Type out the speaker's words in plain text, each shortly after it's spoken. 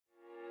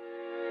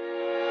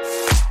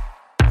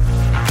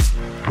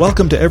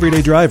Welcome to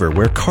Everyday Driver,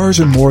 where cars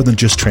are more than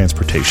just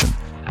transportation.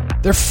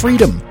 They're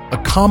freedom, a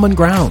common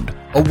ground,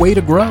 a way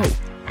to grow,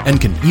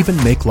 and can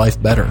even make life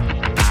better.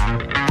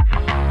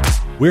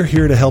 We're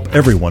here to help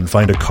everyone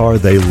find a car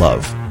they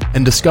love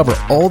and discover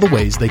all the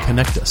ways they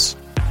connect us.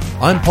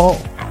 I'm Paul.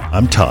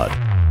 I'm Todd.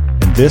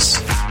 And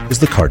this is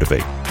The Car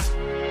Debate.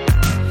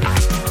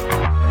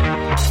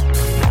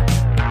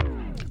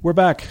 We're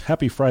back.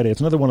 Happy Friday. It's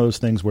another one of those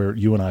things where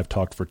you and I have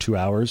talked for 2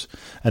 hours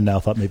and now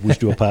thought maybe we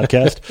should do a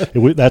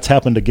podcast. That's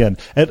happened again.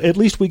 At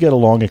least we get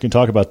along and can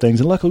talk about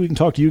things. And luckily we can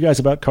talk to you guys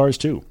about cars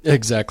too.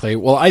 Exactly.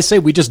 Well, I say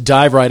we just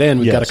dive right in.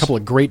 We've got a couple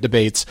of great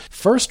debates.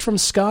 First from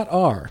Scott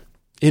R.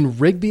 in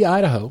Rigby,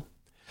 Idaho,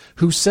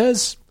 who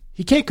says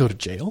he can't go to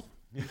jail,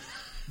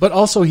 but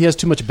also he has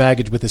too much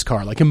baggage with his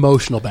car, like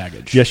emotional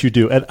baggage. Yes, you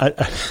do. And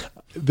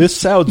this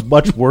sounds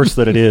much worse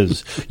than it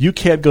is. You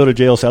can't go to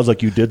jail sounds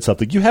like you did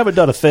something. You haven't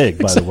done a thing,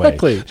 by the way.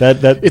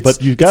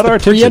 But you got our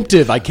attention.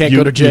 Preemptive. I can't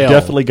go to jail. You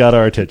definitely got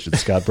our attention,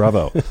 Scott.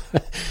 Bravo.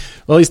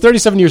 Well, he's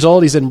 37 years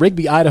old. He's in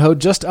Rigby, Idaho,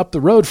 just up the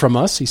road from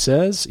us, he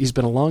says. He's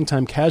been a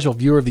longtime casual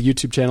viewer of the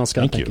YouTube channel.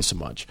 Scott, thank you so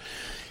much.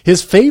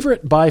 His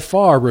favorite by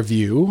far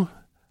review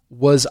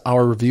was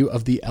our review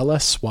of the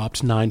LS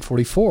Swapped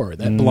 944.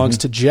 That belongs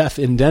to Jeff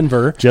in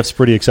Denver. Jeff's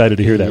pretty excited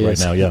to hear that right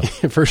now, yeah.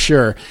 For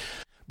sure.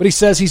 But he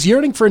says he's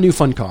yearning for a new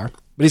fun car,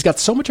 but he's got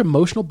so much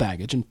emotional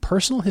baggage and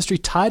personal history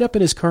tied up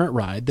in his current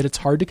ride that it's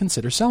hard to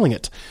consider selling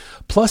it.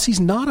 Plus, he's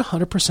not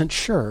 100%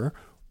 sure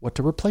what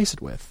to replace it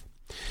with.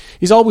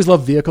 He's always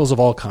loved vehicles of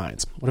all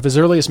kinds. One of his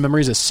earliest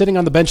memories is sitting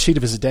on the bench seat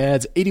of his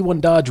dad's 81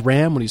 Dodge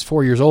Ram when he was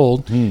 4 years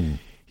old. He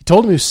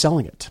told him he was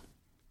selling it,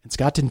 and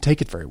Scott didn't take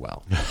it very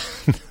well.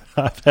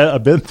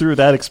 I've been through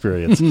that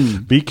experience.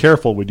 Be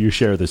careful when you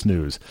share this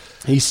news.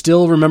 He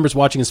still remembers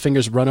watching his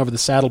fingers run over the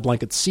saddle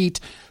blanket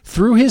seat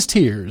through his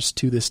tears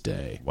to this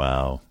day.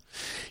 Wow.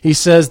 He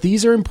says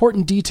these are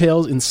important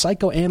details in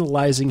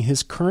psychoanalyzing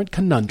his current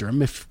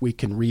conundrum, if we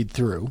can read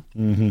through.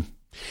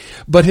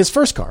 But his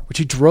first car, which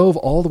he drove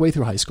all the way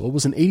through high school,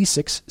 was an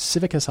 86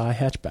 Civic Si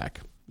hatchback.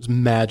 It was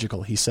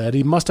magical, he said.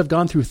 He must have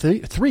gone through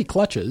three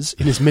clutches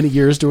in his many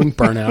years doing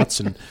burnouts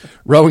and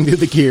rowing through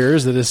the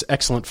gears at this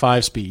excellent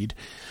 5-speed.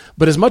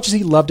 But as much as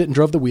he loved it and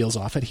drove the wheels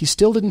off it, he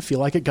still didn't feel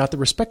like it got the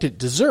respect it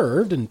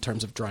deserved in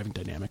terms of driving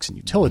dynamics and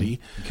utility.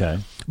 Okay.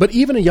 But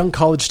even a young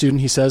college student,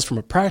 he says, from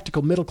a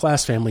practical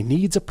middle-class family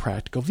needs a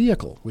practical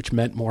vehicle, which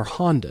meant more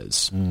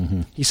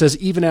Hondas. He says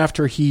even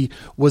after he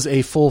was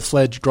a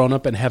full-fledged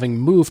grown-up and having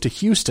moved to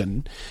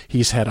Houston,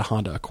 he's had a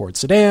Honda Accord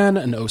sedan,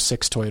 an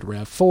 06 Toyota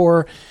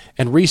RAV4,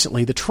 and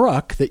recently the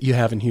truck that you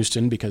have in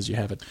Houston because you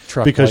have a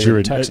truck because you're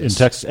in Texas.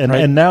 Texas. And,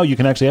 right? And now you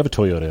can actually have a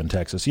Toyota in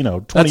Texas.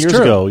 20 That's years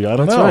true. ago, I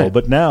don't That's know. right.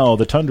 But now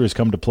the Tundra's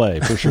come to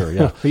play for sure.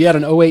 Yeah. He had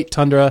an 08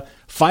 Tundra,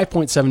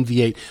 5.7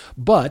 V8,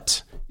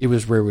 but it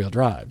was rear-wheel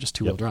drive, just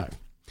two-wheel dririve.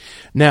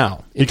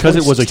 Now, because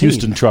it was a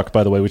Houston truck,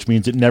 by the way, which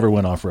means it never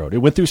went off-road. It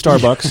went through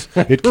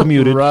Starbucks. It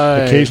commuted. Right.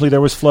 Occasionally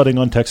there was flooding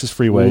on Texas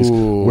freeways.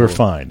 Ooh. We're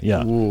fine.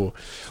 Yeah. Ooh.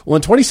 Well,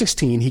 in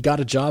 2016, he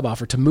got a job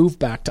offer to move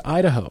back to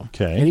Idaho.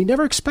 Okay. And he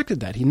never expected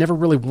that. He never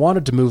really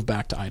wanted to move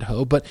back to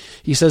Idaho, but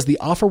he says the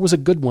offer was a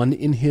good one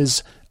in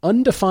his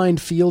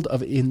undefined field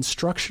of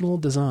instructional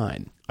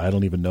design. I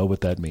don't even know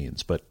what that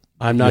means, but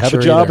I'm not you have sure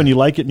a job either. and you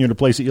like it and you're in a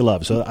place that you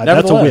love. So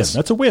that's a win.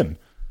 That's a win.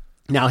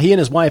 Now, he and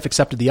his wife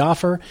accepted the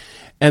offer,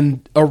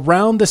 and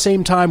around the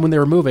same time when they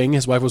were moving,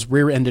 his wife was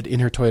rear-ended in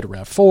her Toyota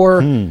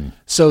RAV4,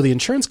 so the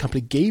insurance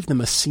company gave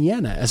them a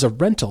Sienna as a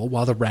rental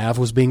while the RAV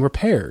was being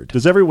repaired.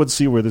 Does everyone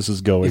see where this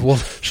is going? Well,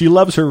 she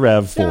loves her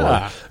RAV4.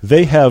 Yeah.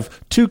 They have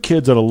 2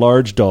 kids and a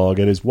large dog,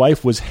 and his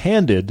wife was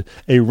handed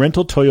a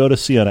rental Toyota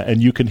Sienna,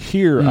 and you can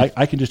hear,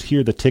 I can just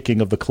hear the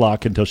ticking of the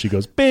clock until she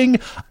goes, bing,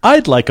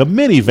 I'd like a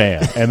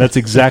minivan. And that's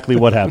exactly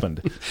what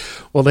happened.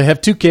 Well, they have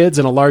 2 kids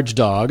and a large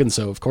dog, and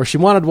so, of course, she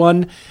wanted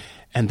one.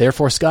 And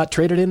therefore, Scott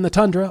traded in the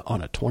Tundra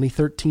on a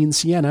 2013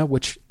 Sienna,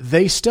 which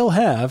they still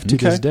have to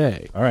this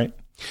day. All right.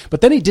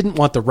 But then he didn't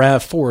want the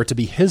RAV4 to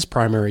be his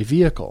primary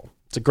vehicle.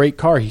 It's a great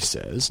car, he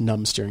says,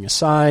 numb steering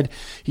aside.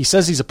 He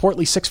says he's a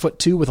portly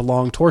 6'2" with a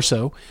long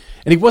torso,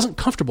 and he wasn't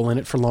comfortable in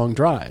it for long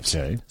drives.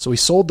 Okay. So he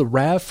sold the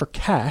RAV for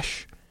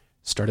cash,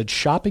 started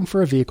shopping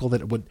for a vehicle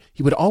that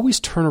he would always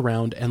turn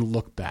around and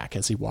look back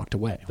as he walked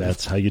away.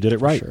 That's how you did it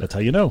right. Sure. That's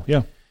how you know.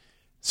 Yeah.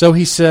 So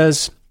he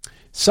says,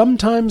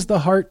 sometimes the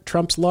heart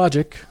trumps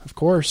logic, of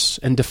course,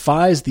 and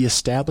defies the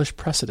established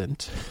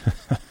precedent.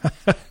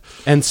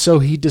 And so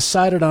he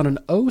decided on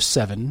an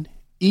 07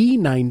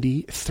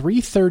 E90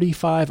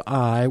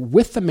 335i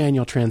with the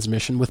manual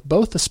transmission with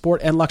both the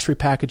sport and luxury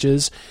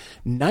packages,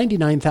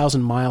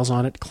 99,000 miles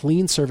on it,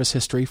 clean service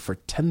history for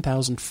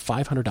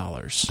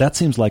 $10,500. That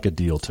seems like a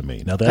deal to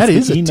me. Now, That that's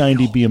is the a E90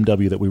 deal.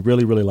 BMW that we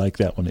really, really like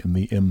that one in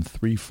the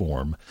M3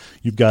 form.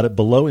 You've got it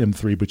below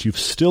M3, but you've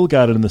still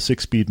got it in the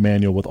 6-speed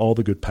manual with all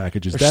the good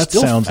packages. They're That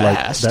still sounds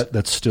fast. like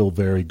that's still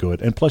very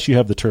good. And plus you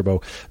have the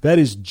turbo. That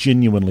is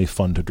genuinely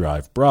fun to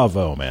drive.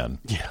 Bravo, man.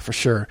 Yeah, for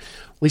sure.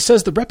 Well, he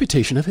says the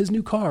reputation of his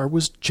new car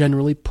was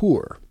generally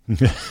poor.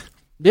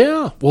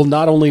 Yeah. Well,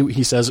 not only,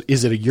 he says,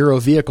 is it a Euro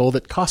vehicle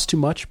that costs too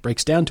much,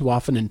 breaks down too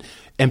often, and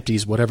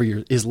empties whatever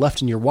is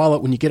left in your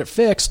wallet when you get it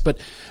fixed, but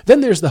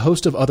then there's the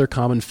host of other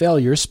common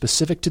failures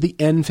specific to the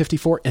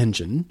N54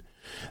 engine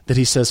that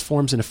he says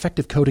forms an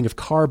effective coating of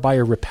car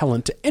buyer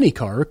repellent to any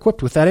car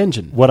equipped with that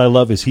engine. What I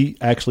love is he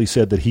actually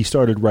said that he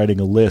started writing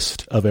a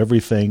list of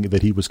everything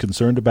that he was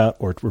concerned about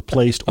or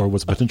replaced or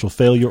was a potential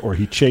failure or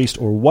he chased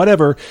or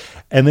whatever.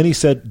 And then he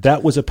said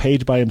that was a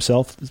page by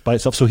itself.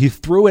 So he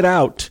threw it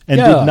out and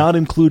did not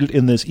include it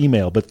in this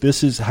email. But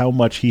this is how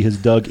much he has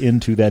dug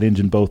into that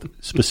engine, both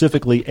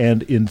specifically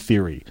and in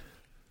theory.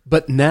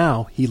 But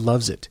now he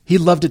loves it. He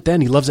loved it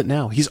then. He loves it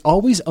now. He's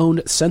always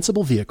owned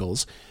sensible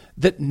vehicles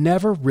that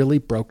never really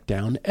broke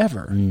down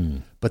ever.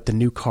 But the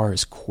new car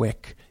is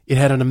quick. It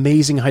had an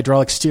amazing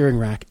hydraulic steering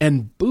rack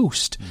and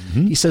boost.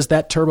 He says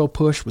that turbo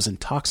push was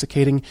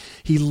intoxicating.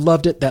 He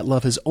loved it. That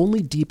love has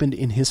only deepened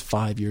in his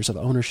 5 years of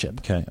ownership.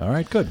 Okay. All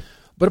right. Good.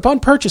 But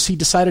upon purchase, he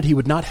decided he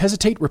would not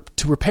hesitate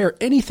to repair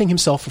anything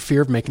himself for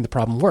fear of making the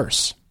problem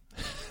worse.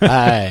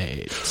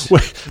 Right.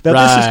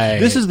 Now,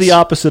 this is the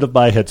opposite of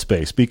my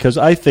headspace because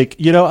I think,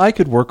 I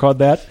could work on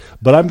that,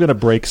 but I'm going to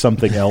break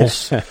something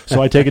else.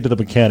 So I take it to the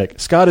mechanic.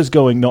 Scott is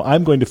going, no,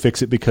 I'm going to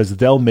fix it because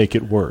they'll make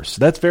it worse.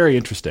 That's very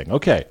interesting.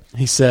 Okay.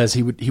 He says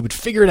he would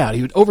figure it out.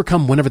 He would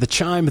overcome whenever the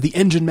chime of the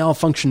engine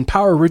malfunction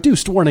power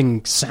reduced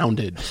warning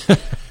sounded.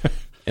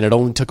 And it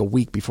only took a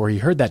week before he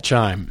heard that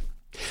chime.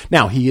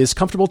 Now, he is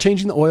comfortable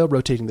changing the oil,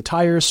 rotating the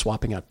tires,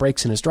 swapping out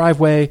brakes in his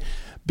driveway,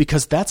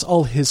 because that's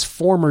all his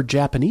former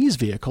Japanese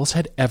vehicles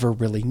had ever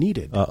really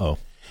needed. Uh-oh.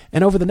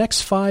 And over the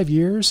next 5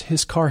 years,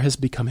 his car has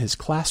become his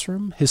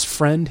classroom, his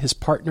friend, his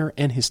partner,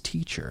 and his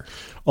teacher.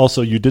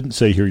 Also, you didn't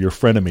say here your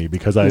frenemy,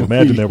 because I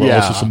imagine there were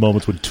also some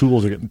moments when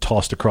tools are getting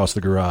tossed across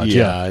the garage.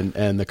 Yeah.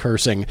 And the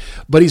cursing.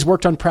 But he's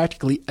worked on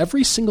practically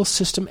every single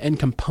system and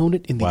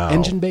component in the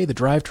engine bay, the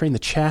drivetrain, the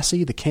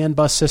chassis, the CAN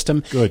bus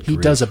system. He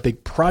does a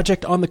big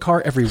project on the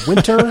car every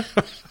winter.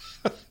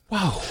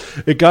 Wow.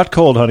 It got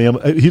cold, honey.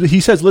 He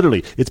says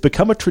literally, it's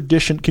become a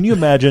tradition. Can you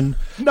imagine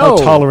how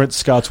tolerant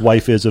Scott's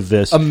wife is of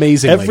this?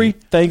 Amazingly. Every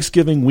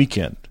Thanksgiving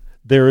weekend,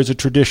 there is a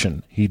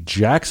tradition. He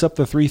jacks up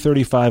the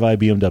 335i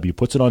BMW,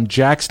 puts it on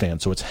jack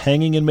stand so it's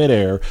hanging in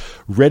midair,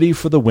 ready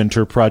for the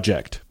winter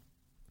project.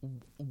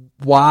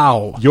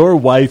 Wow. Your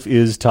wife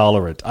is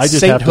tolerant. I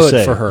just have to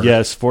say. For her.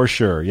 Yes, for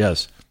sure.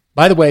 Yes.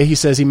 By the way, he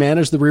says he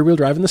managed the rear-wheel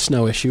drive in the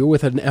snow issue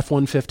with an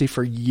F-150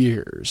 for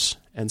years.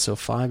 And so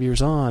 5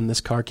 years on, this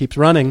car keeps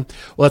running.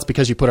 Well, that's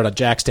because you put it on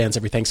jack stands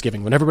every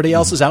Thanksgiving. When everybody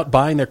else is out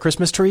buying their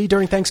Christmas tree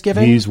during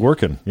Thanksgiving, he's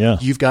working,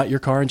 you've got your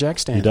car on jack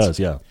stands. He does,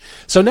 yeah.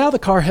 So now the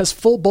car has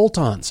full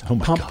bolt-ons,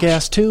 pump gosh.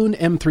 gas tune,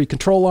 M3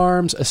 control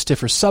arms, a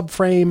stiffer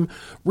subframe,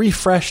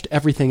 refreshed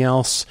everything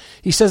else.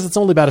 He says it's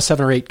only about a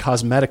 7 or 8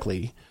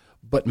 cosmetically,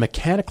 but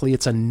mechanically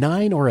it's a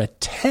 9 or a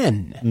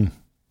 10.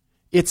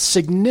 It's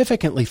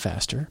significantly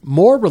faster,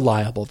 more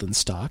reliable than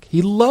stock.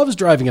 He loves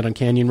driving it on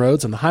canyon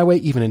roads, on the highway,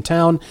 even in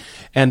town.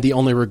 And the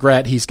only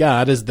regret he's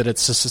got is that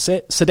it's a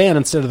sedan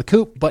instead of the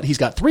coupe, but he's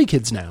got 3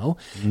 kids now.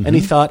 And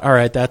he thought, all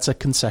right, that's a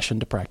concession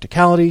to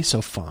practicality,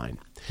 so fine.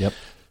 Yep.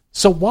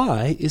 So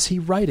why is he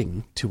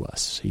writing to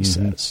us, he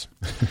says.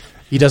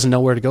 He doesn't know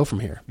where to go from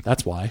here.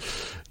 That's why.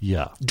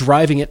 Yeah.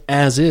 Driving it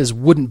as is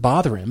wouldn't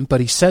bother him, but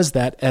he says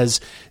that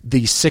as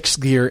the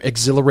 6th-gear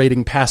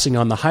exhilarating passing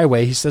on the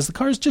highway. He says the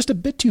car is just a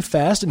bit too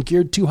fast and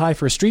geared too high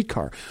for a street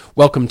car.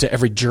 Welcome to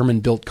every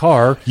German-built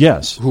car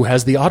who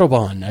has the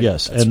Autobahn.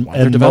 Yes,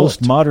 and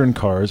most modern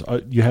cars,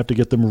 you have to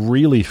get them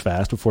really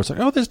fast before it's like,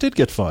 oh, this did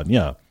get fun.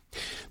 Yeah.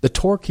 The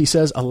torque, he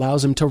says,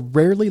 allows him to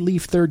rarely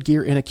leave 3rd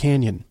gear in a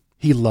canyon.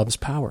 He loves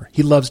power.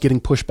 He loves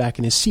getting pushed back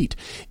in his seat.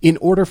 In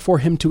order for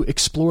him to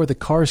explore the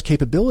car's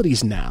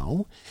capabilities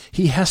now,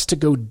 he has to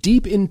go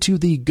deep into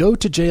the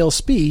go-to-jail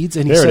speeds,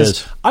 and he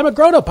says, I'm a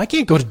grown-up. I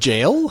can't go to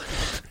jail.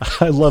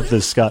 I love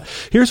this, Scott.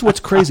 Here's what's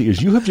crazy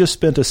is you have just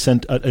spent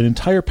an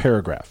entire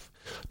paragraph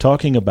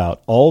talking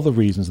about all the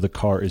reasons the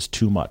car is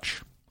too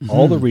much.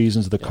 All the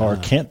reasons the car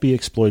can't be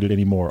exploited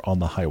anymore on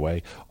the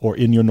highway or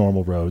in your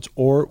normal roads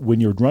or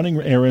when you're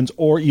running errands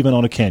or even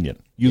on a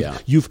canyon.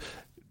 You've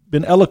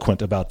been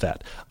eloquent about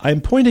that.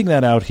 I'm pointing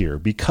that out here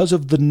because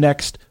of the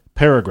next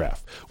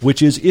paragraph,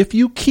 which is if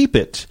you keep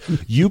it,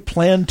 you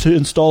plan to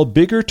install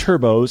bigger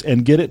turbos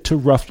and get it to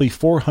roughly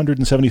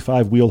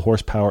 475 wheel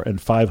horsepower and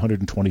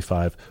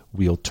 525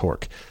 wheel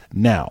torque.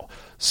 Now,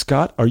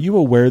 Scott, are you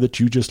aware that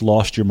you just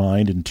lost your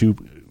mind in 2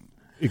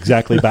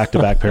 exactly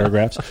back-to-back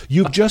paragraphs?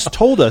 You've just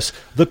told us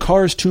the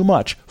car's too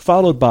much,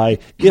 followed by,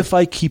 if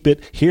I keep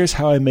it, here's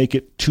how I make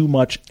it too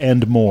much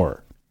and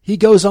more. He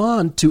goes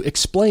on to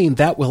explain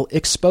that will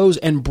expose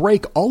and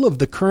break all of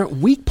the current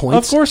weak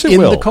points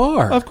in the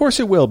car. Of course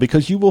it will,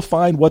 because you will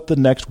find what the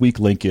next weak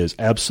link is.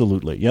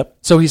 Absolutely. Yep.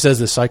 So he says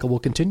this cycle will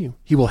continue.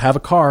 He will have a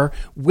car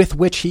with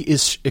which he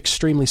is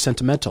extremely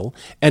sentimental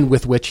and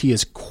with which he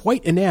is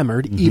quite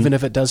enamored, even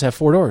if it does have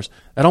 4 doors.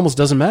 It almost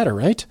doesn't matter,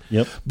 right?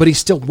 Yep. But he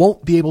still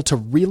won't be able to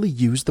really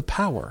use the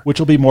power. Which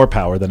will be more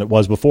power than it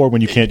was before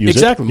when you can't use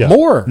exactly, it.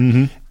 More.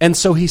 And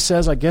so he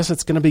says, I guess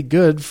it's going to be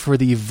good for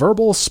the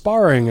verbal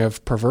sparring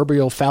of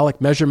proverbial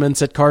phallic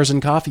measurements at Cars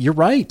and Coffee. You're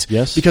right.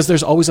 Yes. Because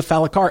there's always a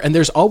phallic car, and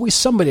there's always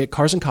somebody at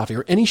Cars and Coffee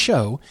or any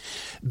show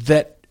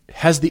that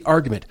has the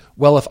argument,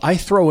 well, if I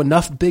throw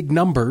enough big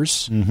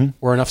numbers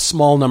or enough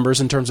small numbers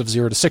in terms of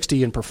 0 to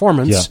 60 in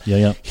performance,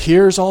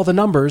 here's all the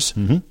numbers.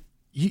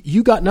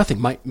 You got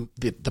nothing.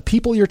 The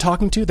people you're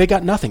talking to, they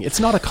got nothing. It's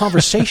not a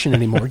conversation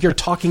anymore. You're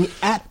talking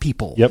at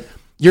people. Yep.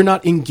 You're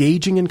not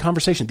engaging in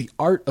conversation, the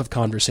art of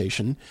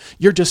conversation.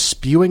 You're just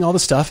spewing all the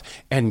stuff,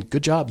 and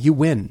good job, you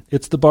win.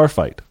 It's the bar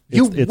fight.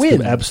 You it's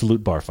win. the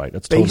absolute bar fight.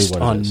 That's Based totally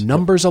what it is. on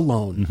numbers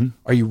alone.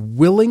 Are you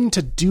willing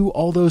to do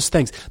all those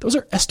things? Those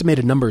are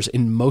estimated numbers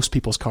in most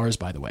people's cars,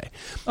 by the way.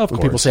 Of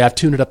course. People say, I've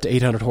tuned it up to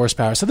 800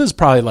 horsepower. So this is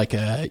probably like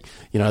this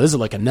is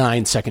like a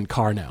 9-second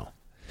car now.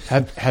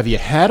 Have you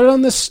had it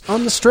on the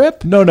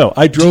strip? No.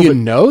 I drove Do you it.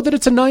 know that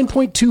it's a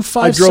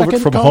 9.25 I drove second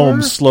it from car?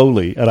 home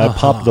slowly, and I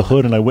popped the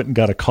hood and I went and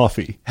got a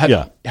coffee.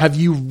 Have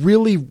you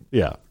really?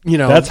 Yeah. You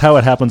know, that's how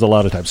it happens a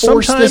lot of times.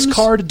 Force Sometimes, this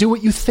car to do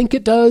what you think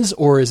it does,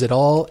 or is it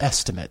all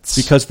estimates?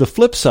 Because the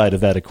flip side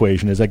of that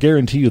equation is, I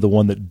guarantee you, the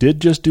one that did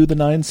just do the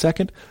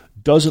 9-second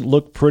doesn't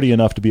look pretty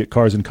enough to be at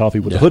Cars and Coffee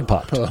with the hood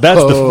popped.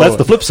 That's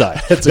the flip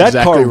side. That's that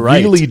exactly car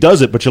right. really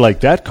does it, but you're like,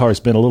 that car's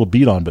been a little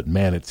beat on, but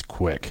man, it's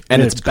quick.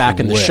 And it's back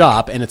in the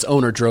shop, and its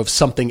owner drove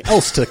something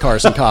else to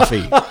Cars and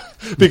Coffee.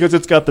 Because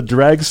it's got the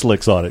drag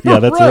slicks on it. Yeah,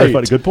 that's Right. very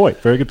funny. Good point.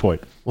 Very good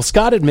point. Well,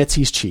 Scott admits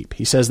he's cheap.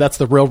 He says that's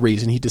the real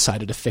reason he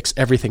decided to fix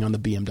everything on the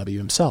BMW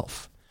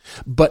himself.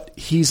 But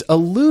he's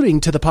alluding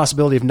to the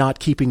possibility of not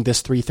keeping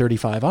this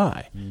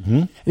 335i.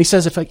 And he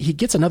says if he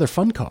gets another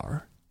fun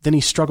car, then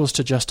he struggles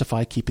to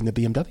justify keeping the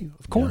BMW,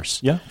 of course.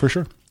 Yeah, for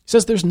sure. He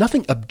says there's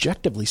nothing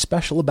objectively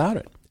special about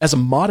it. As a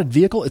modded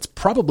vehicle, it's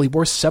probably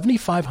worth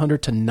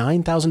 $7,500 to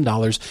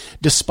 $9,000,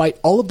 despite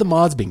all of the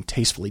mods being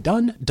tastefully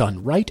done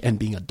right, and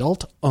being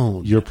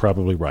adult-owned. You're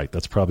probably right.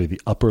 That's probably the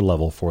upper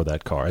level for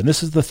that car. And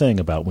this is the thing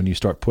about when you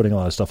start putting a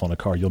lot of stuff on a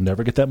car, you'll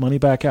never get that money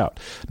back out.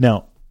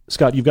 Now,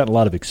 Scott, you've gotten a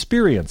lot of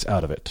experience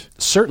out of it.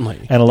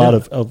 Certainly. And a lot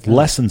of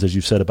lessons, as you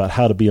said, about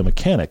how to be a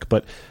mechanic.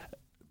 But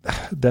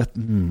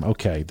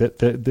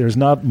there's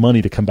not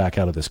money to come back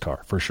out of this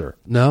car, for sure.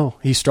 No,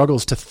 he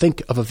struggles to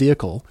think of a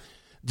vehicle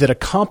that a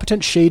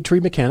competent shade tree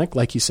mechanic,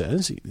 like he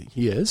says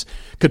he is,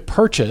 could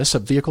purchase, a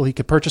vehicle he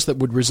could purchase that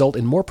would result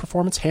in more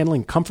performance,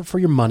 handling, comfort for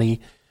your money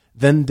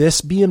than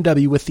this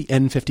BMW with the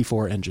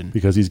N54 engine.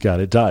 Because he's got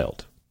it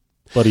dialed.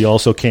 But he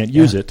also can't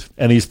use it,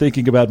 and he's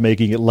thinking about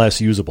making it less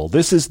usable.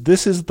 This is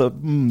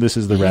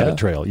the rabbit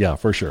trail. Yeah,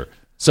 for sure.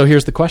 So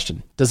here's the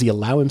question. Does he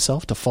allow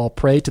himself to fall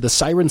prey to the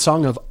siren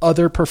song of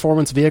other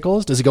performance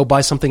vehicles? Does he go buy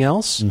something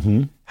else?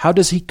 How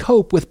does he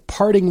cope with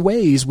parting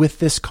ways with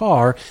this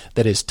car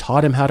that has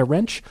taught him how to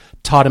wrench,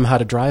 taught him how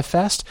to drive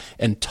fast,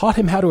 and taught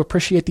him how to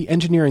appreciate the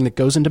engineering that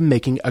goes into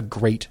making a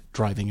great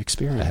driving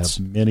experience?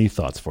 I have many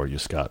thoughts for you,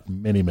 Scott.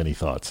 Many, many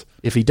thoughts.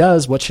 If he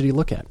does, what should he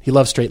look at? He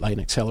loves straight line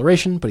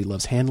acceleration, but he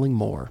loves handling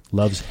more.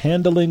 Loves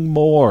handling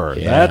more.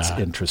 Yeah. That's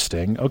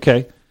interesting.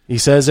 Okay. He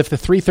says if the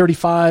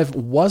 335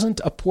 wasn't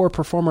a poor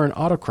performer in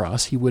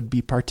autocross, he would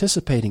be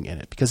participating in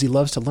it because he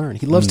loves to learn.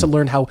 He loves to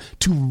learn how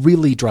to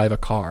really drive a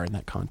car in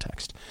that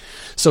context.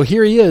 So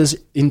here he is,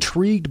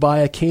 intrigued by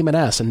a Cayman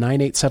S, a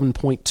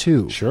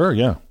 987.2. Sure,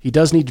 yeah. He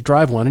does need to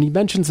drive one, and he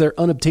mentions they're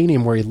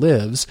unobtainium where he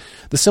lives.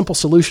 The simple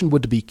solution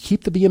would be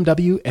keep the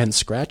BMW and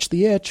scratch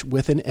the itch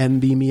with an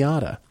MB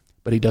Miata.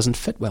 But he doesn't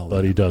fit well.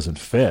 But he doesn't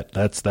fit.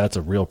 That's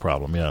a real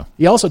problem, yeah.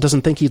 He also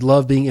doesn't think he'd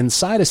love being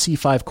inside a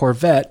C5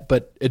 Corvette,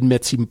 but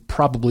admits he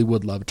probably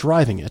would love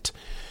driving it.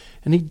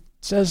 And he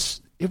says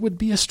it would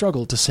be a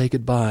struggle to say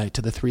goodbye to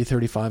the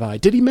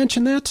 335i. Did he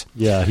mention that?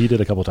 Yeah, he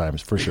did a couple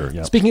times, for sure,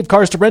 yeah. Speaking of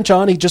cars to wrench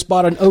on, he just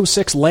bought an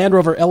 06 Land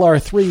Rover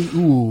LR3.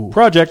 Ooh.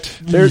 Project.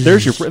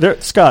 There's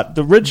your... Scott,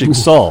 the wrenching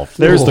solved.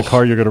 There's the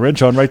car you're going to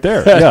wrench on right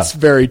there. That's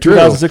very true.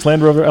 2006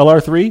 Land Rover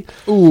LR3.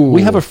 Ooh.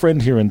 We have a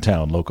friend here in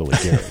town locally,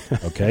 Gary,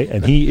 okay?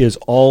 And he is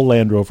all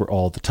Land Rover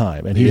all the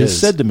time. And he has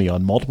said to me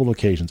on multiple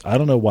occasions, I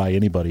don't know why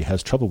anybody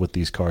has trouble with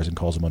these cars and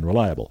calls them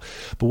unreliable.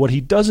 But what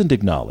he doesn't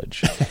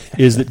acknowledge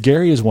is that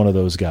Gary is one of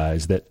those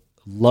guys that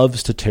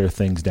loves to tear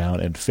things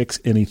down and fix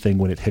anything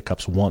when it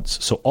hiccups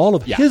once. So all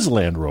of his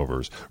Land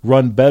Rovers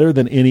run better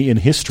than any in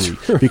history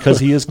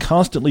because he is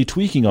constantly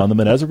tweaking on them.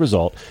 And as a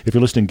result, if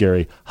you're listening,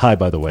 Gary, hi,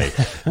 by the way,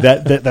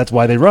 that's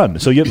why they run.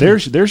 So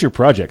there's your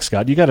project,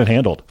 Scott. You got it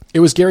handled.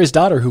 It was Gary's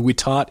daughter who we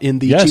taught in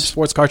the Cheap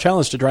Sports Car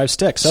Challenge to drive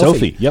stick.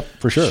 Sophie. Yep,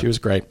 for sure. She was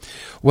great.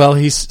 Well,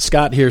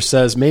 Scott here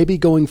says maybe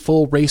going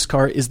full race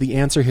car is the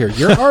answer here.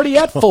 You're already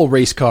at full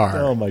race car.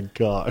 Oh my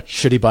gosh.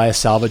 Should he buy a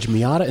salvage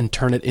Miata and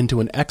turn it into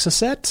an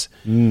Exocet?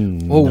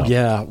 No.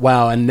 Yeah.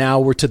 Wow. And now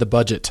we're to the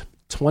budget.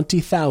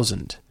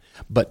 $20,000,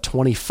 but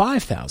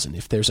 $25,000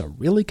 if there's a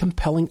really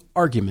compelling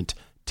argument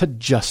to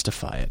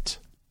justify it.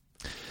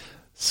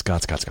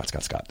 Scott.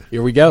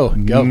 Here we go.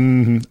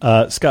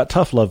 Go. Scott,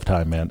 tough love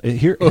time, man.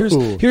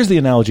 Here's the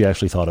analogy I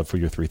actually thought of for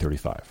your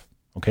 335.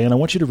 Okay, and I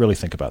want you to really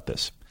think about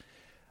this.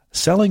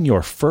 Selling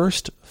your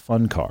first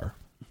fun car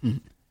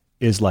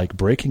is like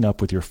breaking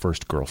up with your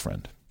first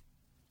girlfriend.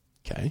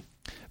 Okay.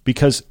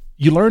 Because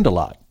you learned a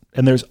lot.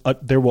 And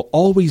there will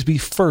always be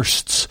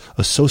firsts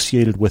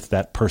associated with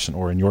that person,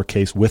 or in your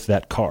case, with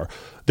that car.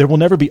 There will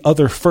never be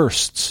other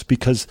firsts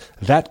because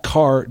that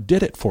car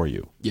did it for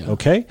you. Yeah.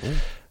 Okay? Yeah.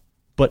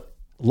 But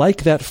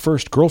like that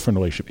first girlfriend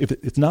relationship, if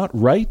it's not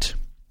right,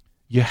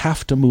 you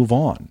have to move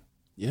on.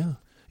 Yeah.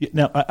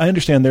 Now, I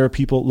understand there are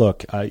people,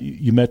 look,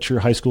 you met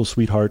your high school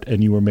sweetheart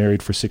and you were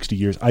married for 60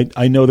 years.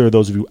 I know there are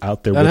those of you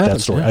out there with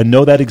that story. Yeah. I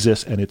know that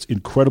exists, and it's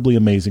incredibly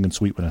amazing and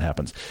sweet when it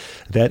happens.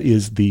 That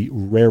is the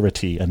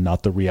rarity and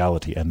not the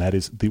reality, and that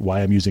is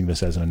why I'm using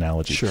this as an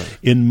analogy. Sure.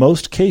 In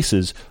most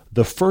cases,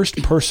 the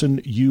first person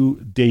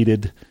you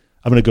dated,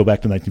 I'm going to go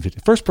back to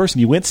 1950, first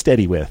person you went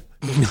steady with,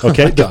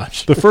 okay? Oh my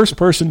gosh. The first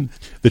person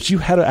that you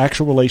had an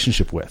actual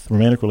relationship with,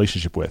 romantic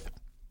relationship with,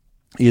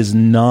 is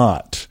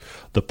not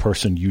the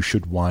person you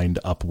should wind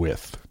up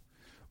with.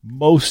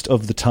 Most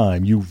of the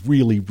time, you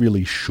really,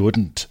 really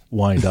shouldn't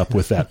wind up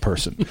with that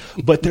person.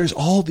 But there's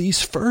all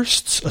these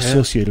firsts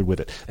associated with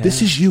it. Yeah.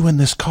 This is you in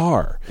this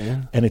car,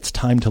 and it's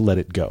time to let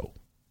it go.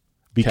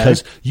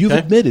 Because you've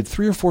admitted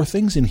 3 or 4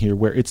 things in here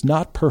where it's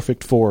not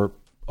perfect for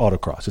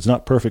autocross. It's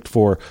not perfect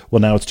for,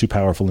 well, now it's too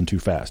powerful and too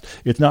fast.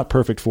 It's not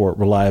perfect for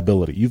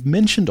reliability. You've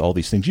mentioned all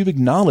these things. You've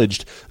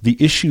acknowledged the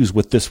issues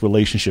with this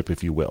relationship,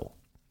 if you will.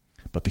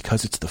 But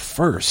because it's the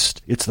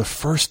first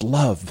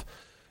love,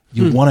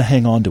 you want to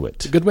hang on to it.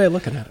 It's a good way of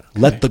looking at it. Okay.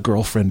 Let the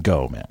girlfriend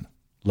go, man.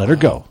 Let her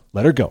go.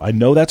 Let her go. I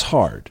know that's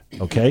hard,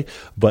 okay?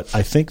 But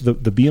I think the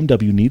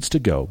BMW needs to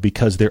go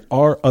because there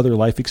are other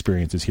life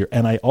experiences here.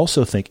 And I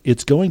also think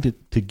it's going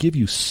to give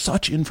you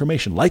such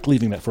information, like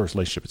leaving that first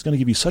relationship. It's going to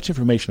give you such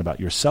information about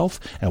yourself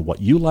and what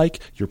you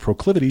like, your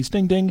proclivities,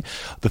 ding, ding,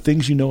 the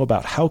things you know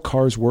about how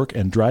cars work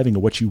and driving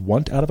and what you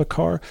want out of a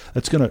car.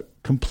 That's going to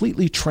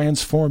completely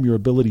transform your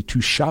ability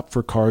to shop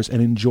for cars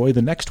and enjoy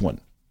the next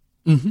one.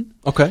 Mm-hmm.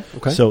 Okay.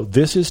 So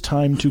this is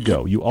time to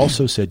go. You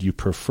also said you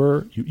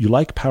prefer, you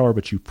like power,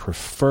 but you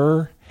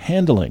prefer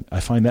handling.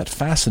 I find that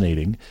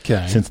fascinating.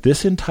 Okay. Since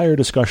this entire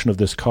discussion of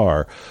this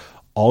car,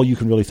 all you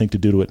can really think to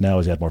do to it now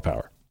is add more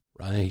power.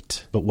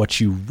 Right. But what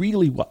you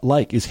really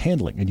like is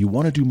handling, and you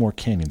want to do more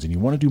canyons, and you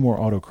want to do more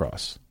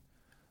autocross.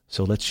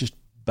 So let's just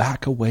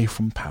back away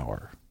from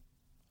power.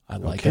 I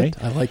like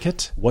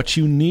it. What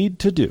you need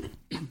to do,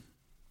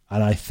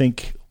 and I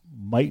think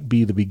might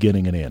be the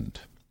beginning and end,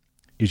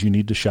 is you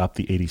need to shop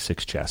the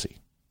 86 chassis.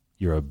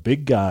 You're a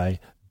big guy.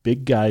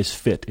 Big guys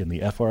fit in the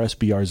FRS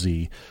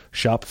BRZ.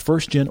 Shop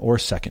first gen or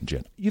second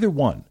gen. Either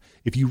one.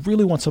 If you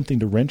really want something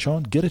to wrench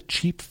on, get a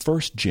cheap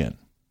first gen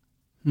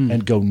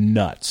and go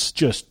nuts.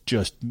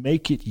 Just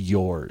make it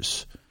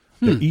yours.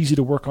 They're easy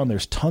to work on.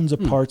 There's tons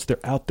of parts. They're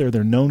out there.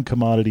 They're known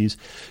commodities.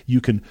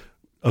 You can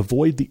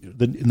avoid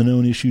the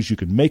known issues. You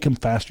can make them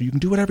faster. You can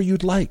do whatever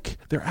you'd like.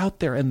 They're out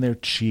there and they're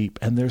cheap,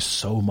 and there's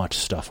so much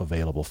stuff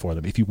available for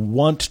them if you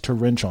want to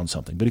wrench on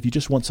something. But if you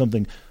just want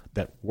something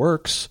that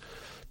works,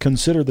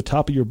 consider the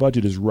top of your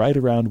budget is right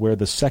around where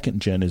the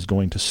second gen is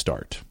going to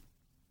start.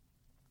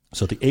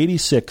 So the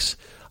 86,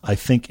 I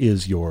think,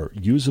 is your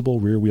usable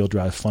rear-wheel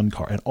drive fun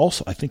car. And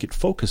also, I think it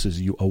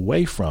focuses you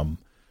away from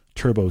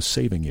turbos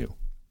saving you.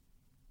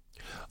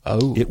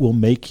 Oh, it will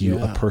make you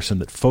a person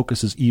that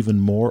focuses even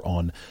more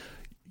on,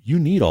 you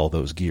need all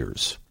those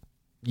gears.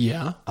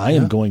 Yeah. I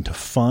am going to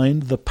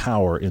find the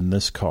power in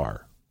this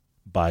car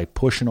by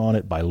pushing on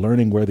it, by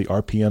learning where the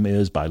RPM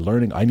is, by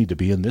learning I need to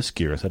be in this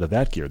gear instead of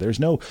that gear.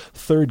 There's no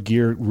third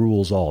gear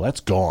rules all.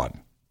 That's gone.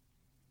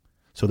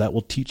 So that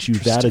will teach you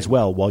that as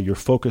well while you're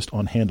focused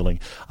on handling.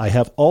 I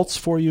have alts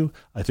for you.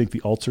 I think the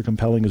alts are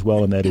compelling as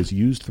well, and that is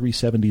used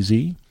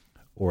 370Z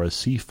or a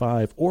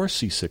C5 or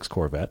C6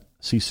 Corvette.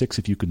 C6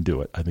 if you can do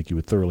it. I think you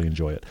would thoroughly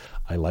enjoy it.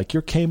 I like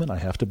your Cayman. I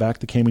have to back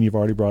the Cayman. You've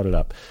already brought it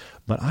up.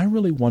 But I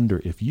really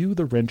wonder if you,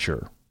 the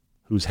wrencher,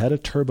 who's had a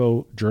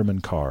turbo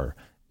German car,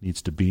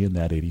 needs to be in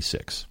that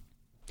 86.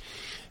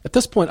 At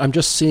this point, I'm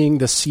just seeing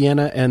the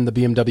Sienna and the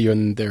BMW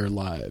in their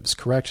lives,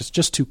 correct? It's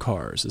just 2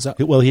 cars. Is that?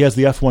 Well, he has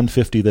the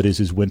F-150 that is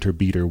his winter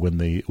beater when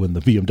the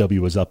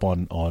BMW is up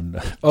on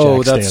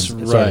oh, jack that's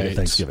stands, right.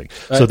 Thanksgiving.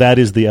 So that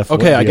is the F-150.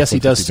 Okay, I guess he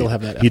does still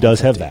have that. He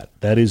does have that.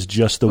 That is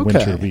just the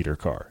winter beater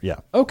car.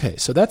 Yeah. Okay,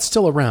 so that's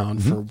still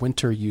around for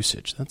winter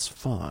usage. That's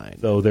fine.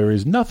 Though there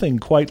is nothing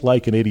quite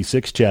like an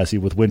 86 chassis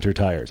with winter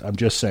tires. I'm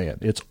just saying.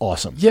 It's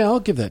awesome. Yeah, I'll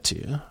give that to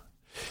you.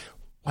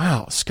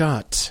 Wow,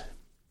 Scott.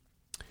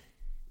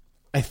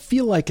 I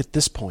feel like at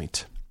this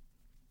point,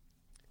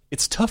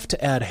 it's tough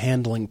to add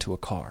handling to a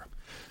car.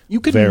 You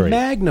can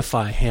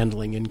magnify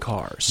handling in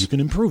cars. You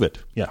can improve it,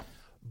 yeah.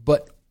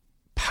 But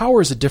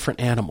power is a different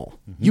animal.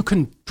 Mm-hmm. You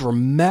can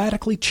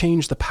dramatically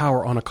change the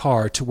power on a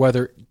car to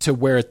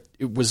where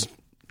it was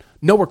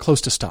nowhere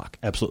close to stock.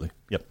 Absolutely,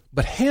 yep.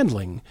 But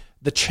handling,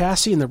 the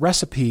chassis and the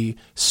recipe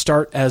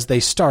start as they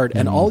start,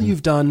 and all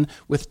you've done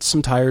with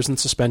some tires and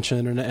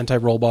suspension and an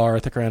anti-roll bar, a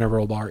thicker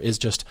anti-roll bar, is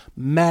just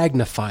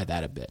magnify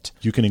that a bit.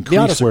 You can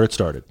increase where it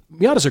started.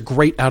 Miatas are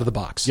great out of the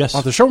box. Yes.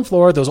 Off the showroom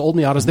floor, those old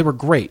Miatas, they were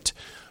great.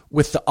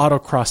 With the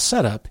autocross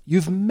setup,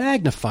 you've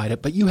magnified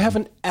it, but you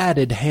haven't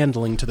added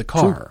handling to the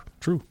car.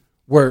 True.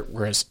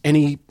 Whereas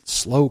any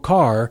slow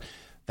car,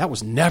 that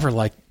was never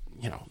like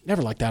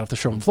that off the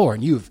showroom floor,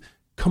 and you've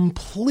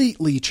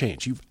completely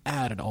changed. You've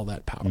added all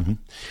that power. Mm-hmm.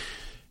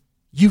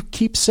 You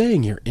keep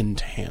saying you're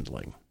into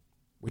handling,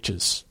 which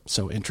is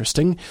so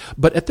interesting.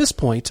 But at this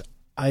point,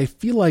 I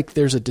feel like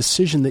there's a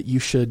decision that you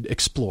should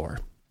explore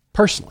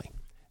personally.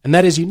 And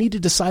that is, you need to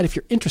decide if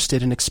you're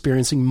interested in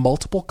experiencing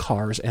multiple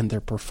cars and their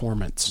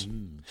performance.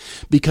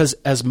 Because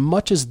as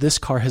much as this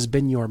car has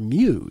been your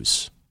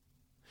muse,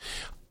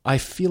 I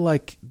feel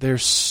like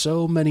there's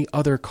so many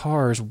other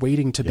cars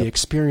waiting to be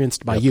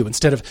experienced by you.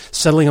 Instead of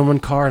settling on one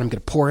car, and I'm going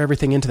to pour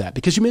everything into that.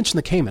 Because you mentioned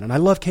the Cayman, and I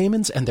love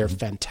Caymans, and they're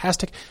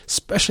fantastic,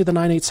 especially the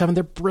 987.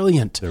 They're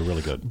brilliant. They're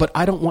really good. But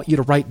I don't want you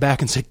to write back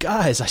and say,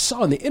 guys, I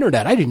saw on the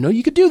internet, I didn't know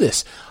you could do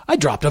this. I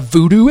dropped a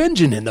Voodoo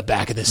engine in the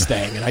back of this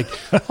thing, and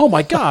oh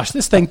my gosh,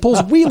 this thing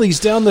pulls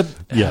wheelies down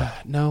the...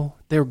 No,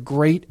 they're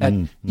great at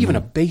even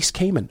a base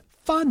Cayman.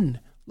 Fun,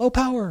 low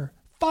power,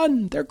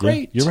 fun, they're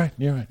great. You're right,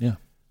 yeah.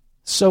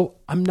 So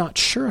I'm not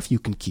sure if you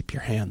can keep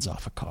your hands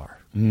off a car.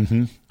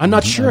 Mm-hmm. I'm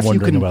not sure if you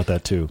can about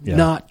that too. Yeah.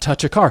 Not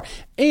touch a car.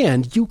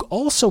 And you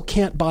also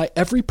can't buy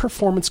every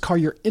performance car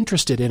you're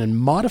interested in and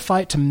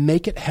modify it to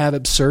make it have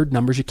absurd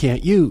numbers you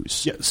can't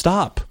use. Yeah,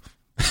 stop.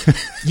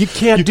 You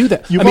can't do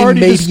that. You've already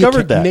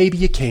discovered that. Maybe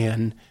you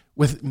can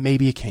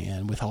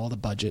with all the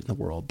budget in the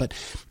world, but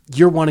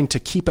you're wanting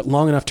to keep it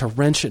long enough to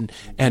wrench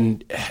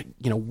and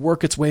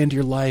work its way into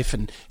your life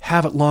and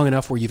have it long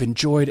enough where you've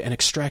enjoyed and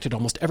extracted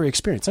almost every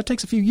experience. That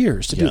takes a few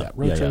years to do that,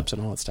 road trips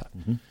and all that stuff.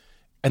 Mm-hmm.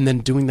 And then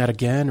doing that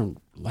again and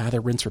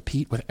lather, rinse,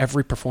 repeat with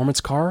every performance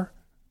car.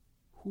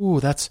 Ooh,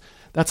 that's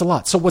a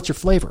lot. So what's your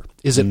flavor?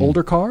 Is it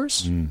older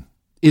cars?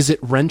 Is it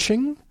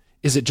wrenching?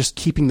 Is it just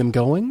keeping them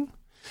going?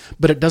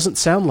 But it doesn't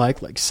sound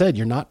like I said,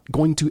 you're not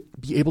going to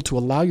be able to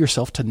allow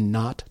yourself to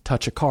not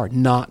touch a car,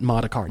 not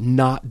mod a car,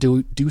 not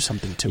do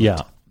something to it.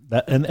 Yeah,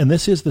 and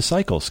this is the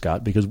cycle,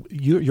 Scott, because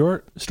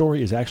your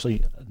story is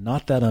actually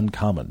not that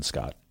uncommon,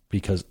 Scott,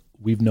 because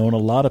we've known a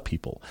lot of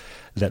people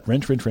that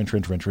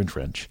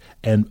wrench,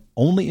 and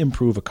only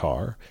improve a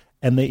car,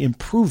 and they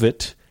improve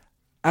it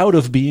out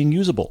of being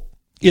usable.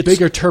 It's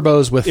bigger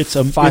turbos with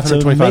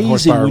 525 amazing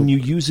horsepower. When you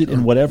use it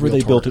in whatever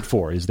they built it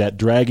for. Is that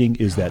dragging?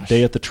 Is that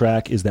day at the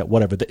track? Is that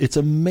whatever? It's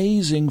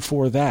amazing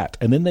for that.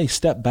 And then they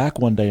step back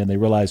one day and they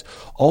realize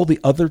all the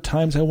other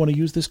times I want to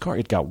use this car,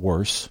 it got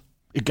worse.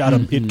 It got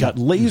it got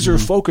laser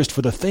focused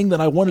for the thing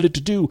that I wanted it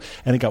to do,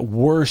 and it got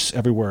worse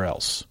everywhere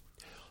else.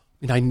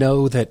 And I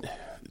know that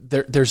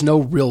there's no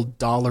real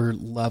dollar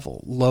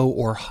level, low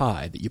or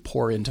high, that you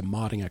pour into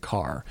modding a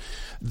car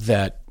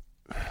that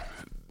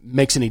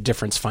makes any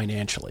difference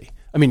financially.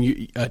 I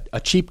mean, a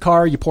cheap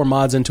car, you pour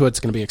mods into it, it's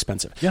going to be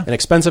expensive. Yeah. An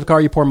expensive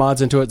car, you pour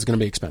mods into it, it's going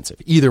to be expensive.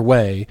 Either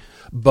way,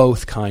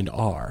 both kind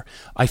are.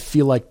 I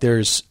feel like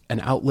there's an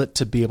outlet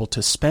to be able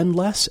to spend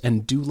less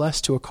and do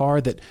less to a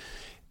car that,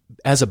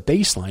 as a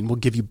baseline, will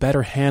give you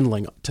better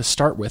handling to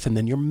start with, and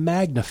then you're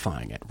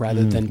magnifying it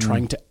rather than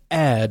trying to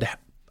add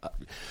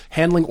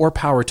handling or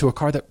power to a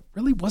car that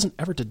really wasn't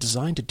ever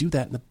designed to do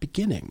that in the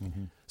beginning.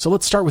 Mm-hmm. So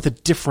let's start with a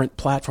different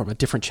platform, a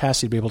different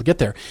chassis to be able to get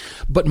there.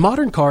 But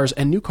modern cars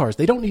and new cars,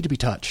 they don't need to be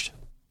touched.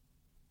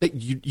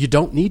 You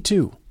don't need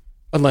to.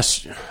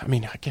 Unless, I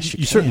mean, I guess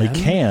you certainly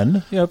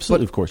can. Yeah,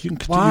 absolutely, of course. You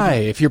can. Why?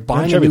 If you're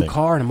buying a new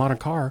car and a modern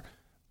car,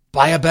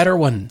 buy a better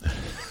one.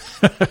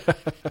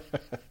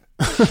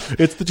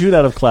 It's the tune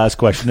out of class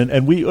question,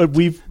 and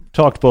we've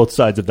talked both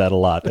sides of that a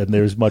lot, and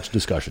there's much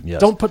discussion,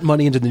 yes. Don't put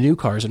money into the new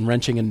cars and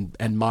wrenching and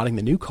modding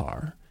the new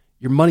car.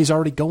 Your money's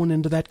already going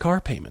into that car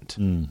payment.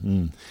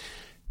 Mm-hmm.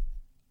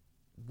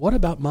 What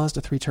about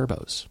Mazda 3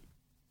 turbos?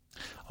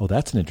 Oh,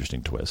 that's an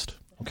interesting twist.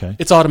 Okay.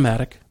 It's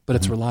automatic, but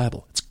it's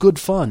reliable. It's good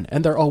fun,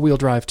 and they're all-wheel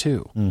drive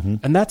too. Mm-hmm.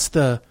 And that's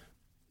the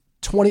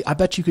 20. I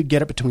bet you could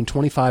get it between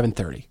 25 and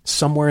 30,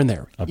 somewhere in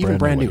there. Even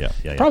brand new.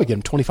 Yeah. Probably get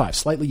them 25,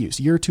 slightly used,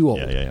 a year or two old.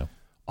 Yeah.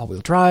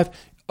 All-wheel drive.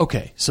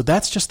 Okay, so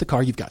that's just the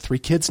car. You've got 3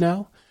 kids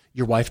now.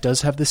 Your wife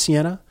does have the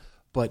Sienna,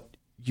 but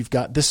you've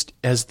got this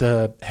as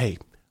the, hey,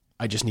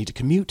 I just need to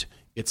commute.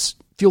 It's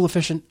fuel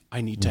efficient.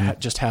 I need to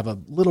just have a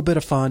little bit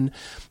of fun.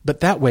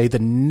 But that way, the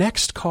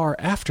next car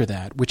after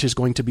that, which is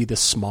going to be the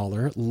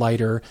smaller,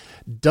 lighter,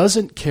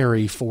 doesn't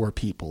carry 4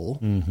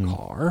 people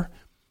car,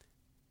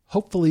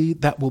 hopefully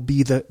that will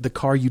be the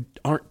car you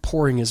aren't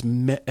pouring as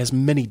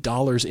many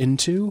dollars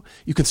into.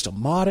 You can still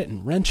mod it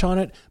and wrench on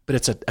it, but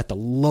it's at the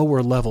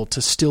lower level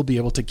to still be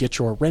able to get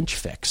your wrench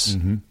fix.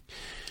 Mm-hmm.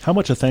 How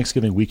much of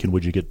Thanksgiving weekend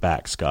would you get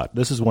back, Scott?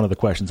 This is one of the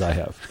questions I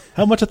have.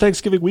 How much of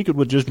Thanksgiving weekend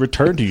would just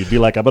return to you? You'd be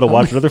like, I'm going to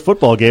watch another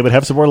football game and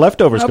have some more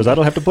leftovers because I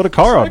don't have to put a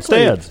car on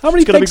stands. How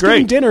many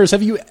Thanksgiving dinners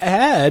have you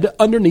had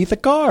underneath a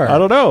car? I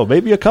don't know.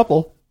 Maybe a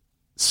couple.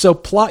 So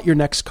plot your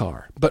next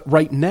car. But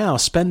right now,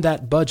 spend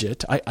that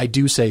budget. I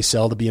do say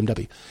sell the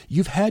BMW.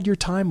 You've had your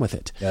time with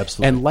it.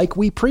 Absolutely. And like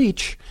we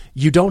preach,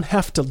 you don't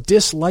have to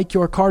dislike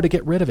your car to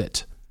get rid of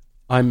it.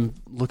 I'm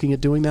looking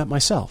at doing that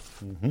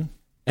myself. Mm-hmm.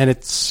 And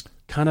it's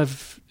kind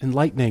of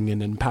enlightening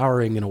and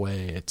empowering in a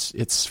way.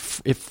 It's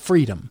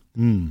freedom.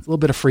 It's a little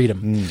bit of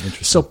freedom.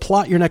 Interesting. So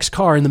plot your next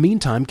car. In the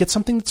meantime, get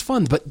something that's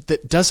fun, but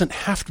that doesn't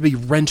have to be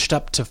wrenched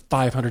up to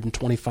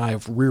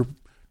 525 rear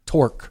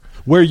torque.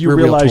 Where you rear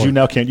wheel realize torque. you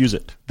now can't use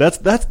it. That's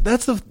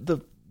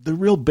the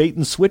real bait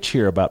and switch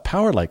here about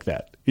power like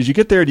that. Is you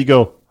get there and you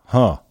go,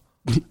 now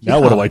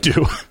what do I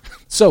do?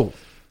 So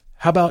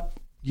how about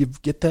you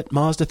get that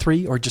Mazda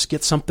 3 or just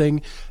get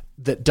something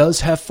that does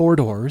have 4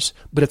 doors,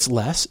 but it's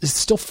less. It's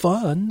still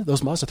fun.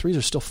 Those Mazda 3s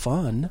are still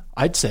fun.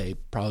 I'd say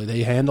probably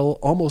they handle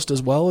almost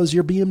as well as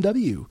your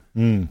BMW.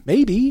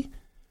 Maybe.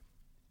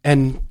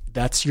 And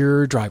that's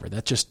your driver.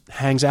 That just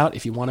hangs out.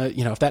 If you want to,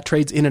 if that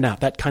trades in and out,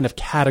 that kind of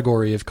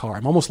category of car.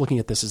 I'm almost looking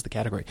at this as the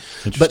category.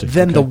 But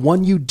then the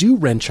one you do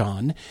wrench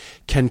on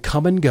can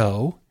come and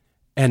go.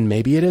 And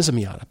maybe it is a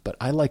Miata, but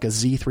I like a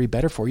Z3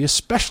 better for you,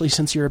 especially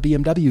since you're a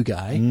BMW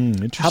guy.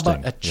 Interesting. How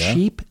about a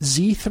cheap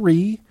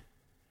Z3,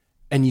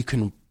 and you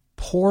can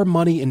pour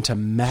money into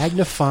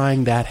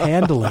magnifying that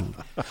handling?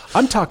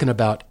 I'm talking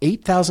about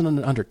 $8,000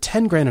 and under,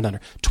 $10,000 and under,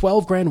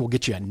 $12,000 will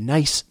get you a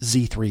nice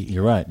Z3.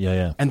 You're right.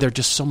 Yeah. And they're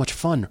just so much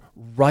fun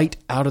right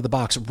out of the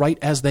box, right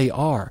as they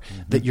are,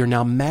 that you're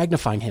now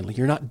magnifying handling.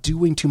 You're not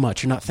doing too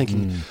much. You're not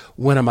thinking,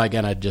 when am I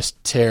going to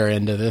just tear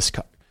into this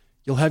car?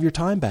 You'll have your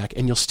time back,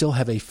 and you'll still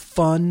have a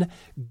fun,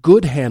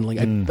 good handling,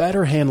 a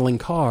better handling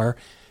car.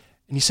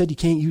 And you said you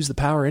can't use the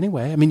power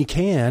anyway. I mean, you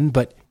can,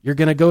 but you're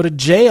going to go to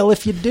jail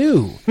if you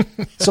do.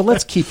 So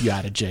let's keep you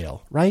out of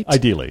jail, right?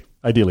 Ideally.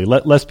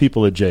 Less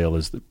people in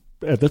jail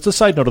that's a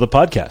side note of the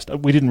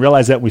podcast. We didn't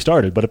realize that when we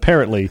started, but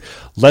apparently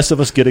less of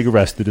us getting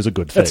arrested is a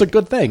good thing. That's a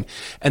good thing.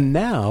 And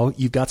now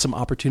you've got some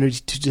opportunity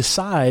to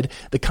decide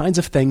the kinds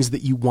of things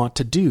that you want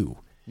to do.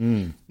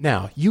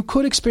 Now, you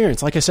could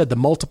experience, like I said, the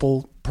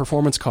multiple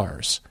performance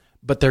cars,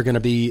 but they're going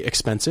to be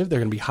expensive. They're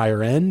going to be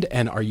higher end.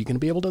 And are you going to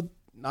be able to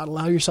not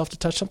allow yourself to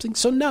touch something?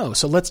 So no.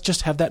 So let's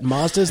just have that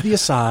Mazda as the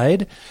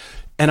aside.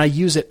 And I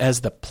use it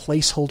as the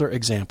placeholder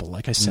example,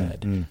 like I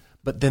said.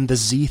 But then the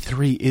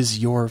Z3 is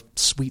your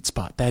sweet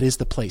spot. That is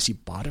the place. You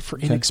bought it for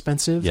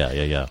inexpensive.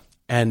 Yeah.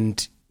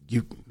 And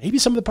maybe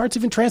some of the parts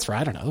even transfer.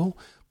 I don't know.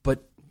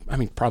 But I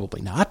mean,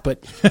 probably not,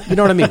 but you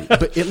know what I mean?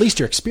 But at least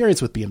your experience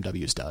with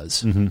BMWs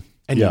does.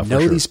 And you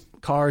know these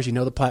cars, you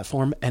know the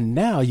platform, and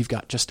now you've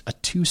got just a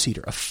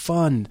 2-seater, a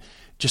fun,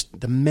 just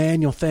the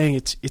manual thing.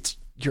 It's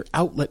your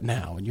outlet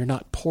now, and you're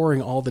not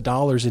pouring all the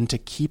dollars into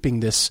keeping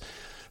this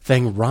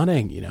thing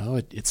running.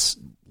 It's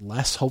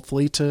less,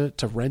 hopefully, to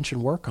wrench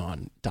and work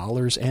on,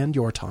 dollars and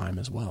your time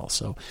as well.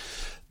 So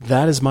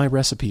that is my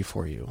recipe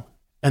for you.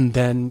 And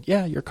then,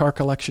 your car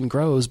collection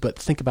grows, but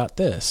think about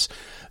this,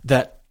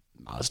 that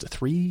Mazda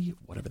 3,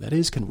 whatever that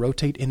is, can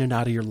rotate in and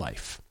out of your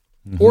life.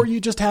 Or you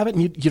just have it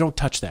and you don't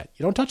touch that.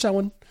 You don't touch that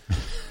one.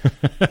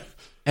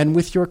 And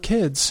with your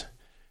kids,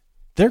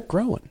 they're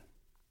growing.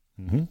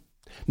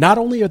 Not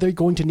only are they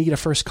going to need a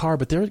first car,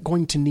 but they're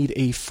going to need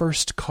a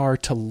first car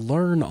to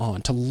learn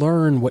on, to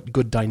learn what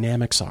good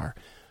dynamics are.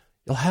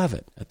 You'll have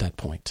it at that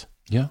point.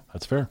 Yeah,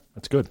 that's fair.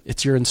 That's good.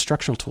 It's your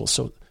instructional tools.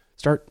 So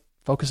start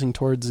focusing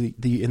towards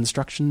the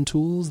instruction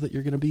tools that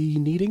you're going to be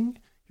needing.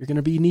 You're going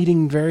to be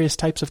needing various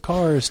types of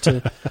cars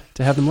to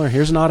have them learn.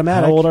 Here's an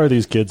automatic. How old are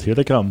these kids? Here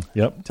they come.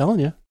 Yep. I'm telling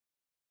you.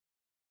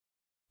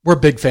 We're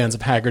big fans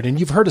of Hagerty, and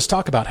you've heard us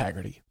talk about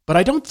Hagerty. But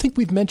I don't think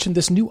we've mentioned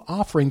this new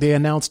offering they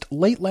announced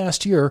late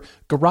last year,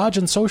 Garage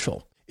and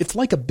Social. It's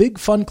like a big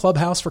fun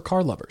clubhouse for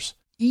car lovers.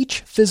 Each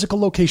physical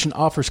location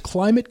offers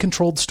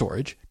climate-controlled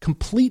storage,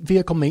 complete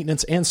vehicle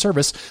maintenance and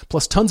service,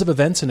 plus tons of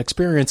events and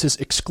experiences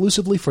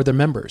exclusively for their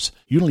members.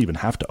 You don't even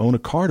have to own a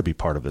car to be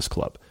part of this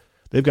club.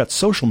 They've got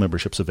social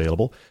memberships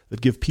available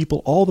that give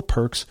people all the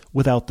perks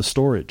without the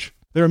storage.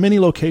 There are many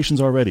locations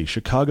already: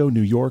 Chicago,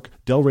 New York,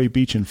 Delray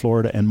Beach in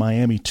Florida, and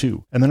Miami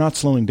too. And they're not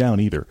slowing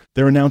down either.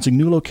 They're announcing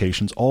new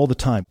locations all the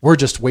time. We're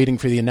just waiting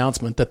for the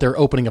announcement that they're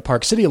opening a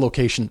Park City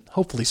location,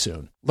 hopefully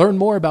soon. Learn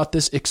more about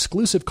this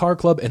exclusive car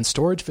club and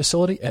storage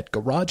facility at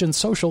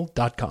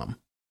garageandsocial.com.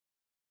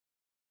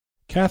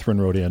 Catherine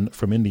wrote in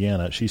from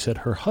Indiana. She said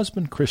her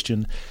husband,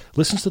 Christian,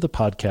 listens to the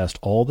podcast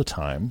all the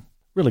time.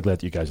 Really glad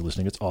that you guys are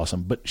listening. It's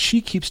awesome. But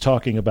she keeps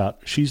talking about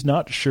she's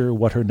not sure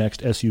what her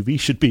next SUV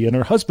should be. And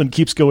her husband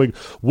keeps going,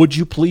 would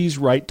you please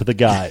write to the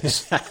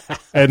guys?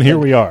 And here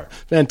we are.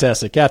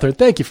 Fantastic. Catherine,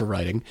 thank you for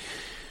writing.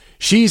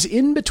 She's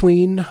in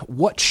between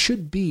what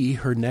should be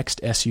her next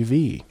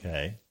SUV.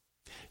 Okay.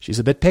 She's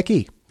a bit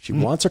picky. She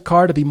wants her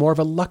car to be more of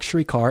a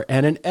luxury car,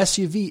 and an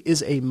SUV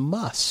is a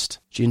must.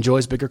 She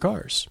enjoys bigger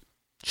cars.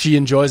 She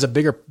enjoys a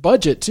bigger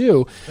budget,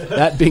 too,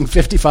 that being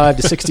 $55,000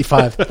 to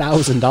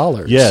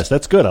 $65,000. Yes,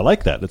 that's good. I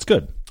like that. That's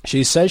good.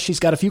 She says she's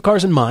got a few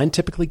cars in mind,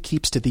 typically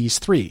keeps to these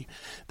three: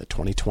 the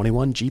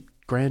 2021 Jeep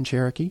Grand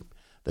Cherokee,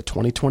 the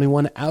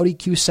 2021 Audi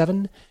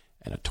Q7,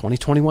 and a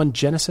 2021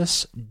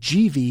 Genesis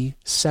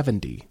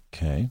GV70.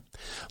 Okay.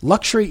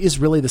 Luxury is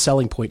really the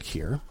selling point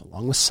here,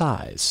 along with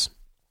size.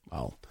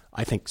 Well,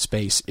 I think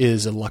space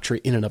is a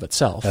luxury in and of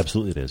itself.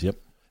 Absolutely it is, yep.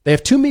 They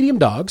have 2 medium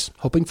dogs,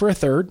 hoping for a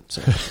third.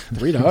 So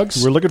 3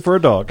 dogs. We're looking for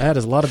a dog. That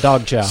is a lot of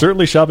dog chow.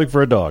 Certainly shopping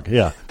for a dog,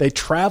 yeah. They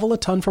travel a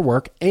ton for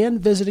work and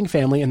visiting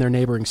family in their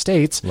neighboring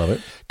states. Love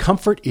it.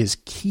 Comfort is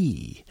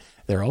key.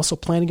 They're also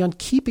planning on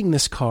keeping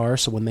this car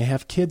so when they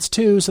have kids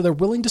too, so they're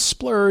willing to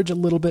splurge a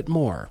little bit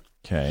more.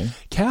 Okay.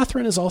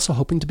 Catherine is also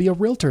hoping to be a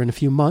realtor in a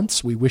few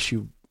months. We wish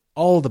you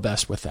all the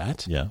best with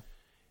that. Yeah.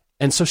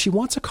 And so she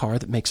wants a car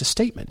that makes a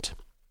statement.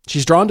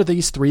 She's drawn to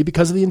these 3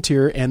 because of the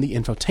interior and the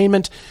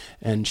infotainment,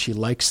 and she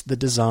likes the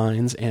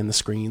designs, and the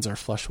screens are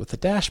flush with the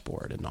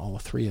dashboard in all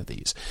 3 of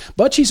these.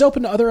 But she's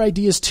open to other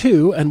ideas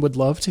too and would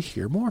love to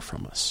hear more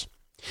from us.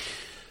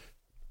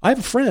 I have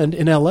a friend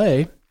in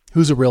L.A.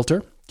 who's a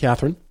realtor,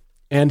 Catherine,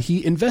 and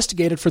he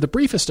investigated for the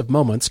briefest of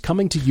moments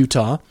coming to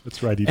Utah.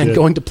 That's right, he and did.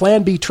 Going to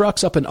Plan B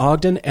Trucks up in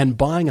Ogden and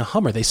buying a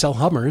Hummer. They sell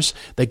Hummers.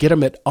 They get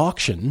them at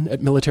auction,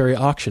 at military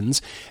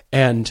auctions,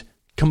 and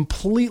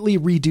completely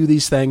redo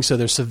these things so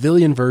they're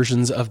civilian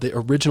versions of the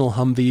original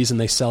Humvees, and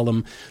they sell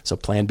them. So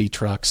Plan B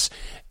Trucks.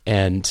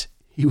 And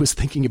he was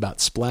thinking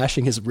about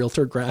splashing his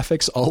realtor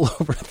graphics all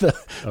over the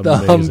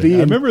Humvee. I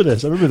remember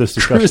this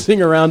discussion.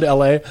 Cruising around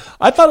LA.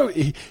 I thought,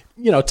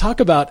 talk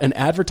about an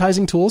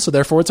advertising tool. So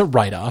therefore it's a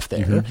write-off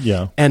there. Mm-hmm,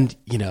 yeah. And,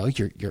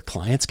 your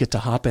clients get to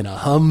hop in a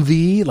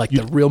Humvee, like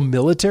the real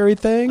military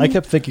thing. I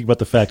kept thinking about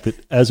the fact that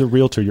as a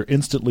realtor, you're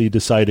instantly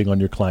deciding on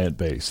your client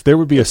base. There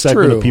would be a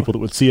segment of people that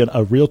would see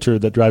a realtor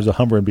that drives a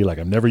Hummer and be like,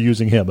 I'm never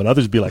using him. And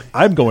others would be like,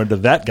 I'm going to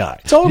that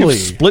guy. Totally.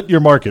 You've split your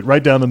market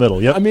right down the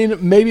middle. Yep. I mean,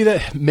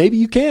 maybe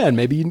you can.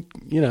 Maybe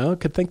you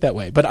could think that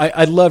way. But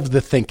I loved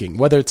the thinking,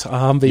 whether it's a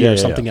Humvee or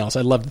something else.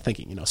 I love the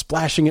thinking,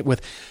 splashing it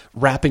with,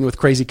 wrapping with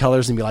crazy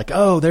colors and be like,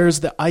 oh, there's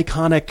the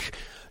iconic,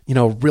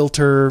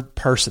 realtor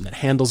person that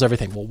handles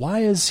everything. Well, why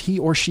is he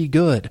or she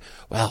good?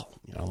 Well,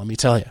 let me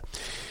tell you.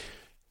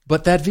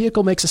 But that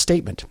vehicle makes a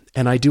statement,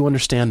 and I do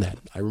understand that.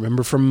 I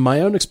remember from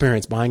my own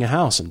experience buying a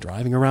house and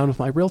driving around with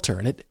my realtor,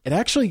 and it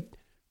actually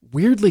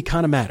weirdly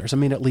kind of matters. I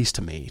mean, at least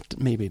to me,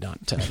 maybe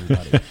not to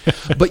everybody.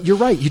 But you're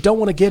right. You don't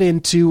want to get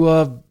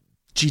into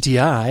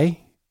GTI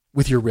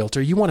with your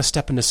realtor. You want to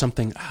step into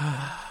something,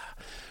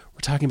 we're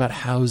talking about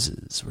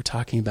houses. We're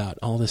talking about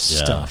all this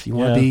stuff. You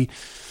want to be,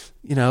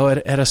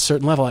 at a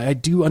certain level. I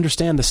do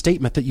understand the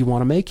statement that you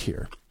want to make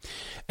here.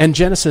 And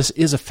Genesis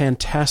is a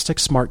fantastic,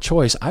 smart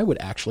choice. I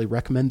would actually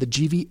recommend the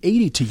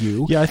GV80 to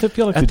you. Yeah, I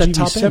feel like the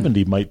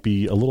GV70 might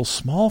be a little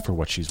small for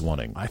what she's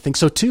wanting. I think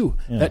so too.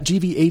 Yeah. That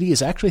GV80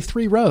 is actually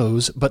 3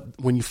 rows, but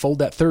when you fold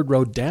that 3rd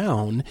row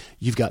down,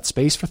 you've got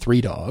space for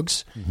 3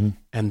 dogs,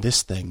 and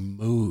this thing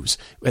moves.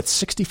 At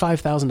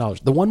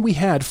 $65,000. The one we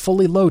had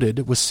fully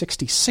loaded was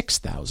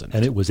 $66,000,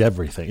 and it was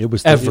everything. It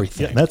was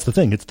everything. That's the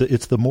thing.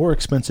 It's the more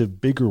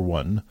expensive, bigger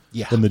one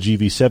than the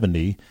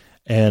GV70.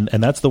 And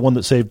that's the one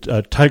that saved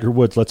Tiger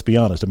Woods, let's be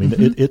honest. I mean,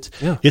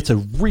 it's a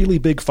really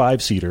big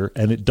 5-seater,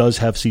 and it does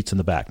have seats in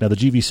the back. Now, the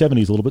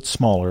GV70 is a little bit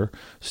smaller,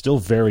 still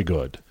very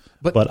good.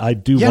 But I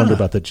do wonder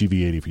about that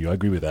GV80 for you. I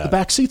agree with that. The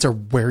back seats are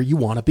where you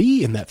want to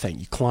be in that thing.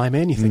 You climb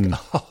in, you think,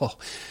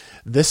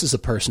 this is a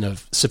person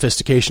of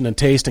sophistication and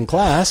taste and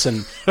class,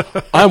 and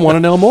I want to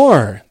know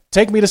more.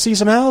 Take me to see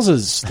some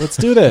houses. Let's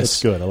do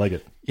this. That's good. I like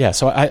it. Yeah,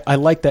 so I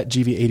like that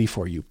GV80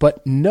 for you.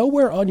 But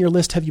nowhere on your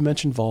list have you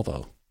mentioned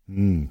Volvo.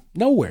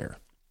 Nowhere.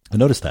 I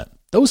noticed that.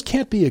 Those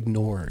can't be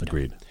ignored.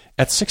 Agreed.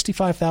 At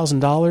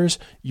 $65,000,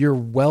 you're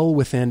well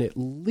within at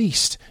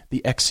least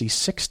the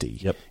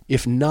XC60,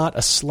 if not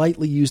a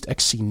slightly used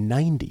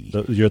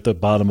XC90. You're at the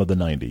bottom of the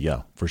 90,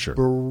 yeah, for sure.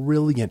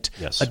 Brilliant.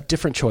 Yes. A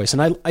different choice.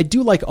 And I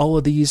do like all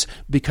of these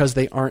because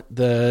they aren't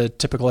the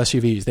typical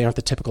SUVs. They aren't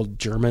the typical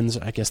Germans.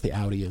 I guess the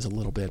Audi is a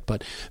little bit,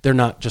 but they're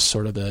not just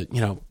sort of the,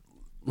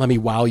 let me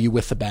wow you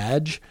with the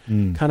badge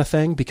kind of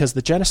thing, because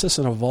the Genesis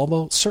and a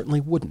Volvo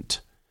certainly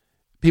wouldn't.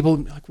 People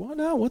are like, well,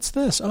 no, what's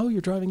this? Oh, you're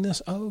driving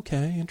this. Oh,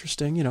 okay,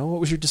 interesting. What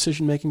was your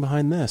decision making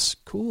behind this?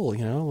 Cool, a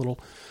little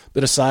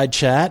bit of side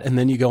chat, and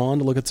then you go on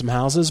to look at some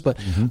houses. But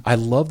I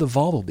love the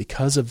Volvo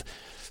because of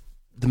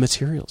the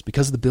materials,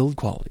 because of the build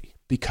quality,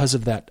 because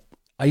of that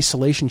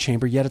isolation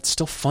chamber, yet it's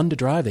still fun to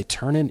drive. They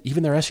turn in,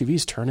 even their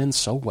SUVs turn in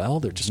so well.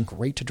 They're just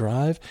great to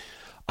drive.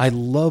 I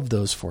love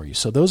those for you.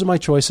 So those are my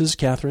choices,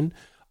 Catherine.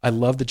 I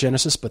love the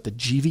Genesis, but the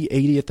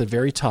GV80 at the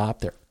very top,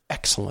 they're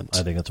excellent.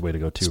 I think that's the way to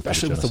go too.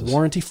 Especially with the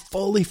warranty,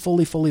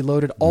 fully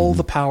loaded, all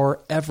the power,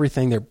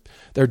 everything.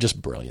 They're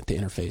just brilliant. The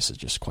interface is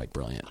just quite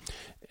brilliant.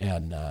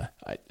 And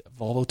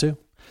Volvo too.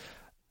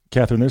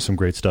 Catherine, there's some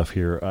great stuff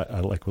here.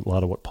 I like a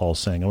lot of what Paul's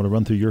saying. I want to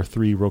run through your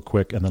 3 real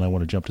quick, and then I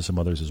want to jump to some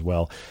others as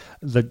well.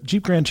 The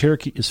Jeep Grand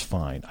Cherokee is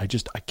fine. I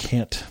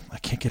can't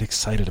get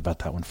excited about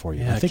that one for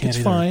you. Yeah, I think it's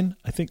fine.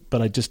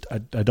 But I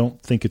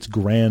don't think it's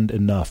grand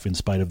enough in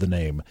spite of the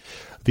name.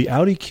 The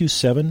Audi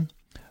Q7.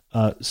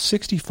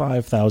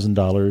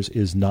 $65,000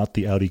 is not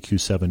the Audi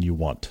Q7 you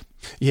want.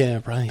 Yeah,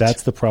 right.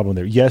 That's the problem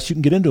there. Yes, you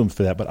can get into them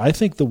for that, but I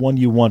think the one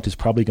you want is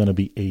probably going to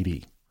be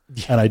 80.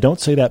 Yeah. And I don't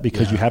say that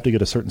because you have to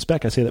get a certain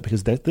spec. I say that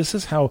because this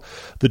is how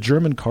the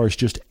German cars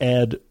just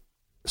add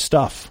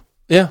stuff.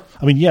 Yeah.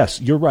 I mean,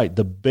 yes, you're right.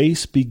 The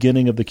base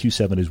beginning of the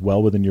Q7 is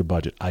well within your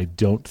budget. I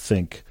don't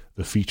think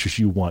the features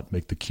you want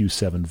make the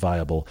Q7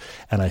 viable.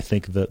 And I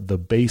think that the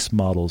base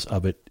models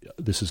of it,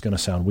 this is going to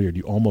sound weird,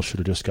 you almost should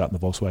have just gotten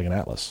the Volkswagen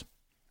Atlas.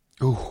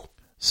 Ooh.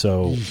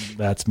 So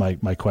that's my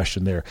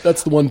question there.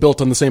 That's the one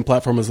built on the same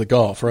platform as the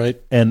Golf,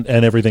 right? And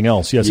everything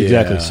else. Yes, Yeah.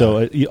 exactly.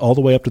 So all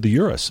the way up to the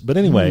Urus. But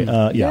anyway,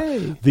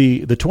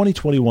 the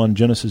 2021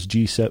 Genesis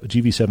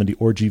GV70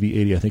 or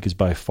GV80 I think is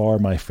by far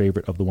my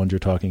favorite of the ones you're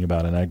talking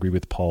about. And I agree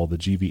with Paul. The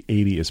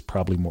GV80 is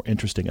probably more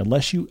interesting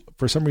unless you,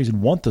 for some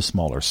reason, want the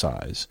smaller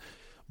size.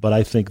 But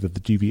I think that the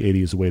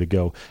GV80 is the way to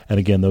go. And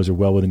again, those are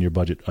well within your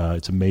budget.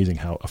 It's amazing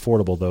how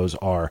affordable those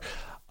are.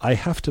 I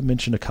have to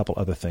mention a couple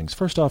other things.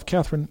 First off,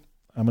 Catherine,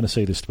 I'm going to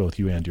say this to both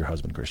you and your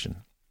husband, Christian.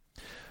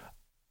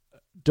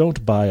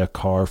 Don't buy a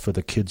car for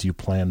the kids you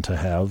plan to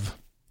have.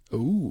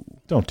 Ooh.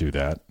 Don't do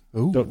that.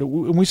 Ooh.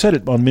 And we said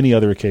it on many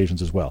other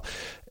occasions as well.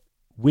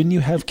 When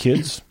you have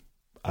kids,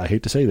 I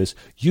hate to say this,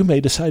 you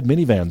may decide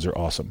minivans are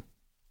awesome.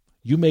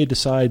 You may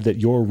decide that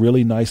your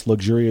really nice,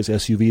 luxurious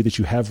SUV that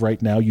you have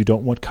right now, you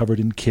don't want covered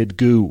in kid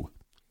goo.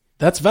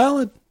 That's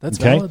valid. That's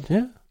valid,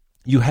 yeah.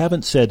 You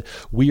haven't said,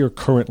 we are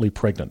currently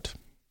pregnant.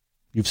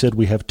 You've said,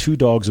 we have 2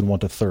 dogs and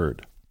want a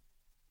third.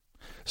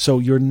 So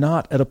you're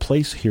not at a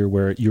place here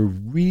where you're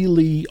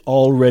really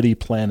already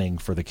planning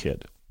for the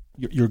kid.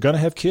 You're going to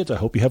have kids. I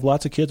hope you have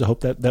lots of kids. I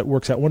hope that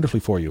works out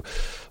wonderfully for you.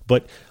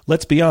 But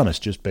let's be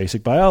honest, just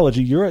basic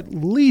biology, you're at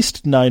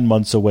least 9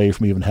 months away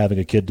from even having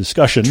a kid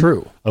discussion.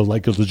 True. Of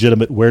like a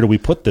legitimate, where do we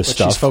put this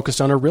stuff? She's focused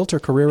on her realtor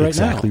career right now.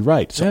 Exactly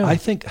right. So I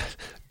think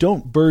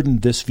don't burden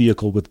this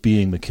vehicle with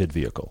being the kid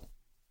vehicle.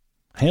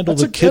 Handle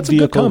the kid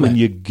vehicle when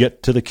you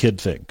get to the kid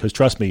thing. Because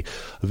trust me,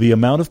 the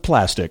amount of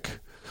plastic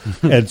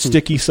and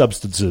sticky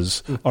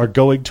substances are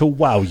going to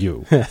wow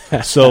you.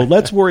 So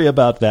let's worry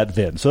about that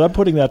then. So I'm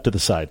putting that to the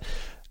side.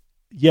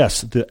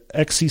 Yes, the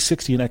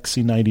XC60 and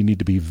XC90 need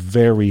to be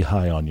very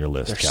high on your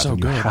list. They're Catherine. so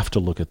good. You have to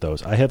look at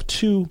those. I have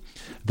 2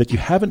 that you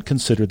haven't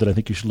considered that I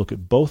think you should look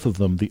at both of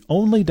them. The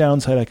only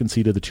downside I can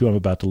see to the 2 I'm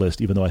about to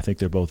list, even though I think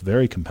they're both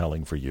very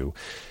compelling for you,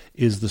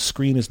 is the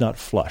screen is not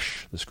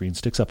flush. The screen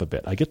sticks up a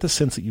bit. I get the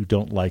sense that you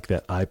don't like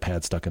that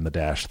iPad stuck in the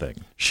dash thing.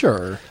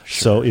 Sure.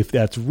 So if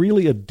that's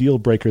really a deal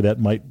breaker, that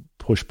might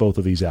push both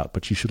of these out.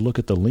 But you should look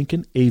at the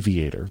Lincoln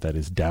Aviator, that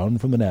is down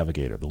from the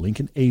Navigator. The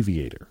Lincoln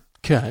Aviator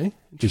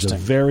is a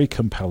very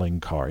compelling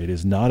car. It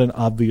is not an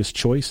obvious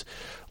choice.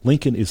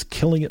 Lincoln is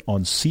killing it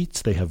on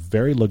seats. They have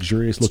very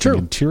luxurious looking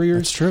interiors.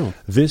 That's true.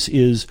 This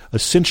is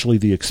essentially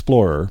the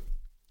Explorer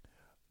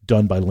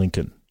done by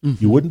Lincoln.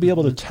 Mm-hmm. You wouldn't be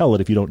able to tell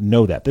it if you don't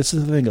know that. This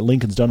is the thing that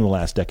Lincoln's done in the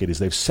last decade is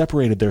they've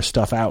separated their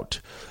stuff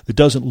out. It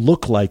doesn't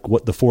look like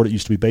what the Ford it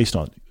used to be based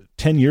on.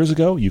 10 years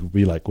ago, you could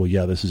be like, well,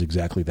 yeah, this is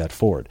exactly that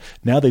Ford.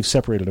 Now they've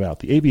separated them out.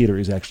 The Aviator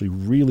is actually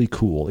really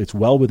cool. It's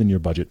well within your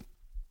budget.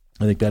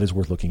 I think that is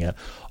worth looking at.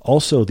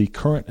 Also, the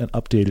current and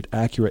updated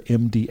Acura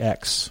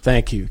MDX.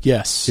 Thank you.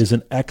 Yes. Is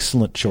an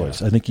excellent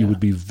choice. I think you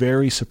would be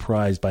very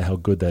surprised by how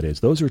good that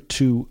is. Those are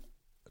 2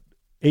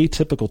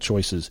 atypical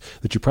choices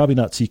that you're probably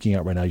not seeking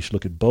out right now. You should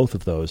look at both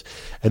of those.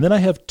 And then I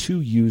have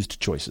 2 used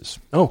choices.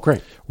 Oh,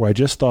 great. Where I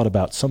just thought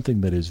about something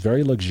that is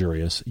very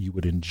luxurious, you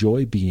would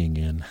enjoy being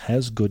in,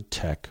 has good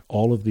tech,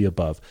 all of the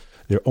above.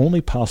 They're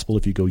only possible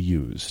if you go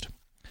used.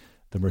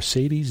 The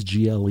Mercedes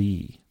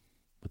GLE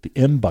with the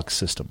M-Buck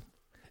system.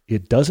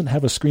 It doesn't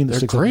have a screen that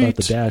sticks up about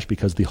the dash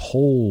because the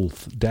whole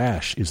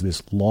dash is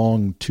this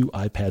long 2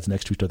 iPads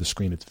next to each other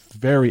screen. It's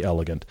very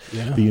elegant.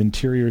 Yeah. The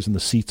interiors and the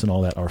seats and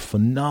all that are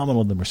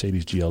phenomenal in the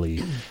Mercedes GLE.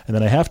 And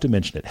then I have to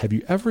mention it. Have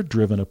you ever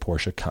driven a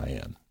Porsche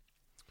Cayenne?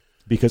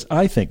 Because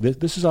I think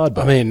this is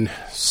oddball. I mean,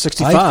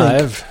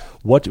 65.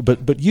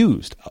 But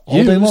used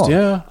all day long.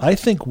 Yeah. I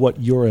think what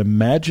you're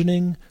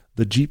imagining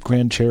the Jeep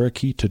Grand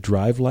Cherokee to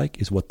drive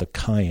like is what the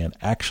Cayenne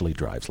actually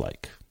drives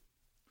like.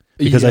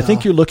 Because I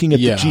think you're looking at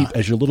the Jeep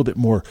as your little bit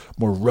more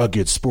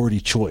rugged,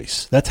 sporty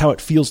choice. That's how it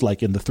feels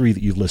like in the 3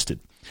 that you've listed.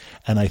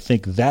 And I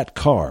think that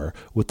car,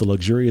 with the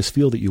luxurious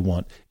feel that you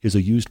want, is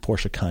a used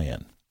Porsche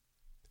Cayenne.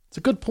 It's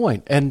a good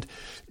point. And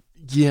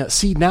yeah,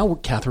 see, now,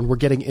 Catherine, we're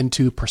getting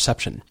into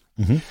perception.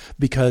 Mm-hmm.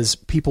 Because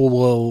people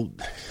will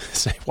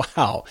say,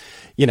 wow,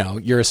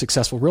 you're a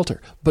successful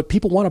realtor. But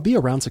people want to be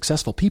around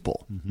successful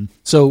people. Mm-hmm.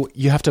 So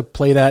you have to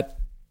play that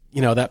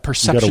that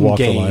perception walk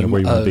game the line of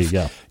where you want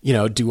to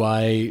be, do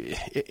I,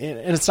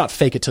 and it's not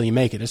fake it till you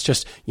make it. It's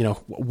just,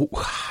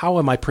 how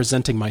am I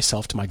presenting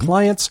myself to my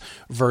clients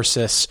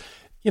versus,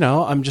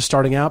 I'm just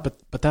starting out,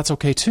 but that's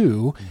okay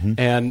too. Mm-hmm.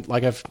 And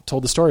like I've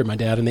told the story of my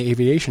dad in the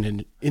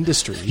aviation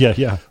industry.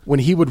 Yeah. When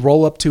he would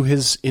roll up to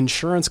his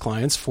insurance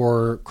clients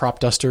for crop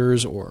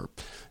dusters or,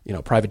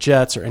 private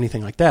jets or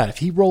anything like that, if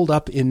he rolled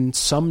up in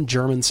some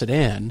German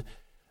sedan,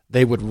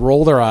 they would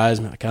roll their eyes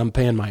and be like, I'm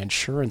paying my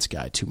insurance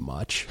guy too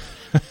much.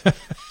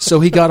 So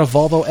he got a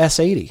Volvo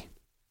S80.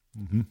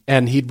 Mm-hmm.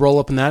 And he'd roll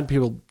up in that, and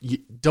people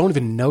don't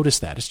even notice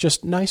that. It's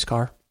just a nice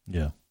car.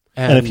 Yeah.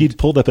 And if he'd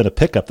pulled up in a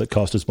pickup that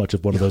cost as much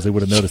as one of those, they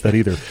wouldn't notice that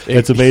either.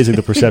 It's amazing,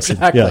 the perception.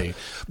 Exactly. Yeah.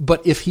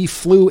 But if he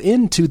flew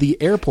into the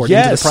airport,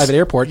 into the private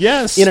airport,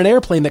 in an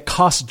airplane that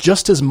costs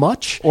just as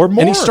much or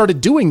more, and he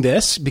started doing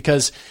this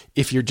because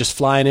if you're just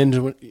flying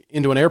into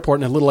an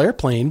airport in a little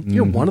airplane,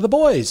 you're one of the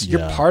boys.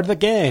 You're part of the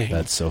gang.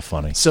 That's so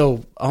funny.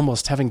 So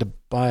almost having to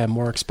buy a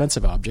more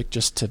expensive object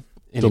just to...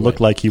 Anyway. To look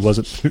like he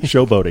wasn't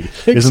showboating.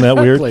 Isn't that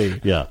weird?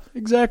 Yeah.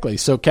 Exactly.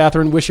 So,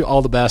 Catherine, wish you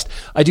all the best.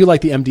 I do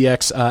like the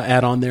MDX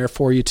add-on there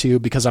for you, too,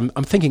 because I'm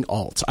thinking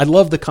alts. I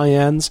love the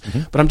Cayennes,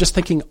 but I'm just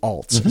thinking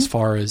alts as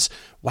far as,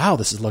 wow,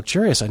 this is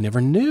luxurious. I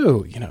never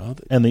knew,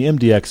 And the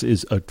MDX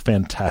is a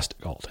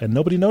fantastic alt, and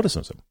nobody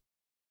notices him.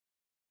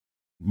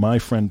 My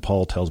friend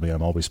Paul tells me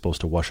I'm always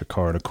supposed to wash a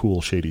car in a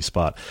cool, shady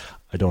spot.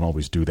 I don't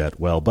always do that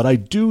well, but I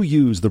do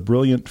use the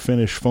Brilliant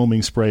Finish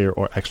foaming sprayer,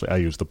 or actually I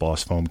use the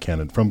Boss Foam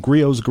Cannon from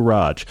Griot's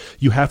Garage.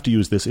 You have to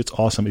use this. It's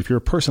awesome. If you're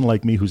a person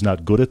like me who's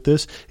not good at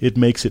this, it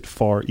makes it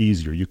far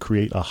easier. You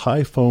create a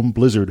high foam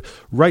blizzard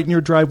right in your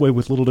driveway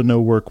with little to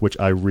no work, which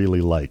I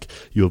really like.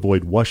 You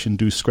avoid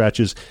wash-induced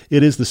scratches.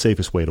 It is the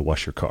safest way to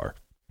wash your car.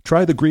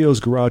 Try the Griot's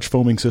Garage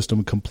Foaming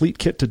System Complete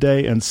Kit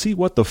today and see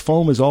what the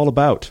foam is all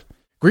about.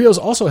 Griot's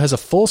also has a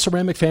full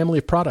ceramic family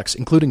of products,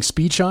 including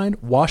Speed Shine,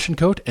 Wash and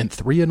Coat, and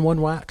 3-in-1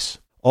 Wax.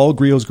 All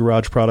Griot's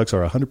Garage products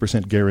are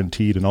 100%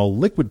 guaranteed, and all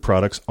liquid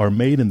products are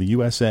made in the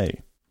USA.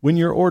 When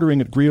you're ordering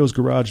at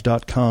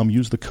griotsgarage.com,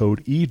 use the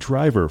code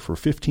EDRIVER for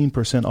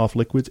 15% off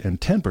liquids and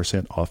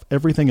 10% off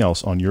everything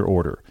else on your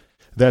order.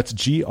 That's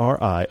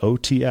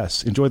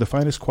GRIOTS. Enjoy the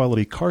finest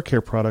quality car care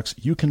products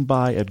you can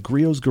buy at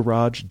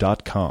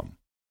griotsgarage.com.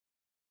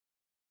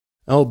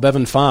 Oh,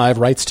 Bevan5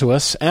 writes to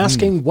us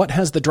asking what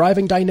has the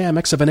driving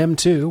dynamics of an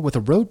M2 with the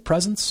road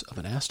presence of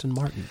an Aston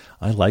Martin?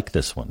 I like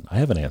this one. I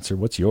have an answer.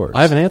 What's yours?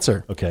 I have an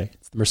answer. Okay.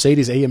 It's the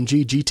Mercedes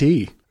AMG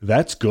GT.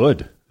 That's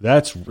good.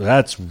 That's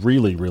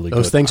really, really good.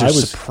 Those things are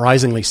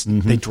surprisingly,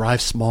 they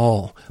drive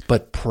small,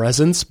 but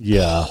presence?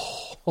 Yeah.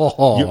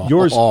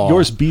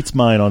 Yours beats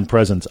mine on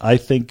presence. I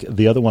think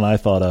the other one I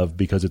thought of,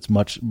 because it's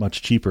much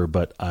cheaper,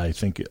 but I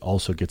think it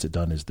also gets it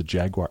done, is the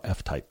Jaguar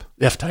F-Type.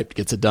 F-Type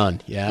gets it done,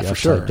 yeah, for F-Type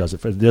sure. Does it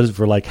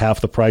for like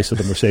half the price of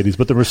the Mercedes,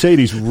 but the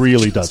Mercedes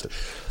really does it.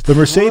 The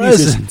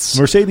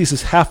Mercedes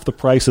is half the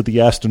price of the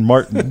Aston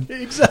Martin,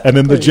 exactly, and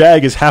then the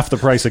Jag is half the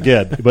price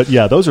again. But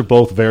yeah, those are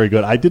both very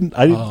good. I didn't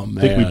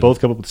think we both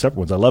come up with separate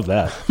ones. I love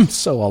that. I'm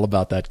so all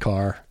about that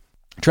car.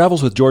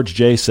 Travels with George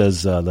J.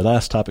 says the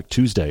last topic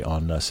Tuesday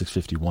on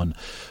 651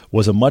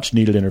 was a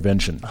much-needed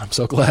intervention. I'm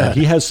so glad.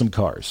 He has some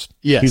cars.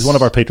 Yes. He's one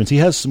of our patrons. He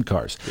has some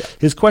cars. Yeah.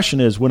 His question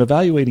is, when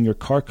evaluating your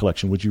car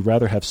collection, would you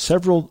rather have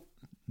several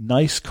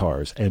nice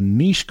cars and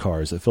niche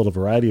cars that fill a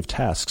variety of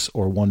tasks,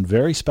 or one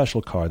very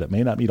special car that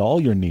may not meet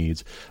all your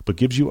needs but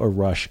gives you a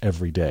rush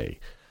every day?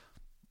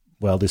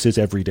 Well, this is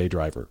everyday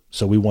driver.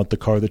 So we want the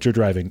car that you're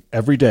driving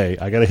every day.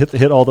 I got to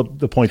hit all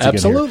the points again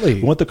here. Absolutely.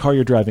 We want the car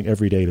you're driving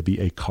every day to be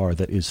a car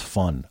that is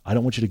fun. I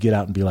don't want you to get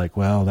out and be like,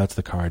 well, that's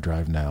the car I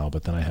drive now,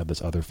 but then I have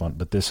this other fun,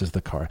 but this is the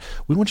car.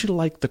 We want you to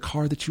like the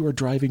car that you are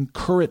driving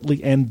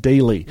currently and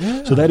daily.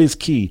 Yeah. So that is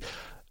key.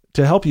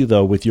 To help you,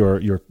 though, with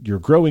your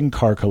growing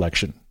car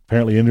collection,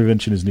 apparently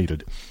intervention is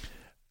needed.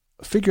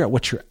 Figure out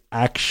what you're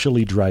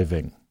actually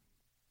driving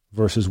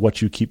versus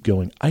what you keep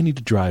going, I need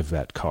to drive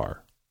that car.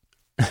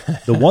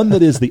 The one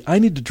that is I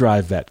need to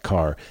drive that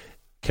car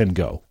can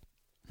go.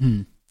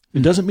 It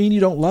doesn't mean you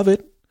don't love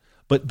it,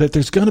 but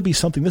there's going to be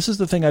something. This is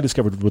the thing I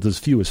discovered with as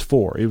few as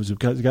 4. It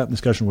got in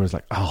discussion where it's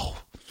like,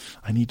 oh,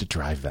 I need to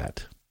drive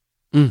that.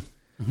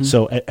 Mm-hmm.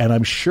 So, and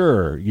I'm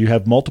sure you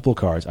have multiple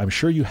cars. I'm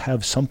sure you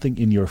have something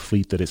in your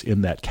fleet that is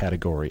in that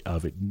category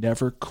of it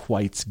never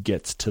quite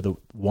gets to the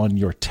one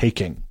you're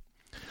taking.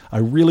 I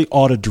really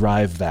ought to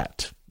drive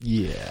that.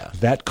 Yeah.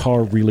 That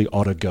car really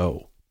ought to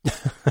go.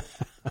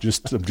 I'm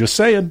just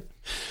saying.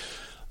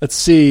 Let's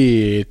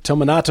see.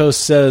 Tominato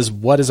says,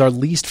 what is our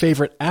least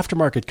favorite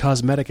aftermarket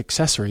cosmetic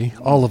accessory?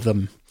 All of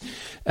them.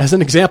 As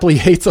an example, he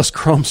hates those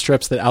chrome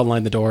strips that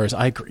outline the doors.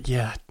 I agree.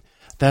 Yeah,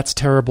 that's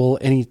terrible.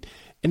 Any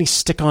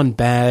stick-on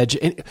badge.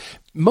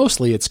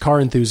 Mostly it's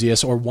car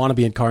enthusiasts or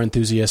wannabe car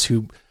enthusiasts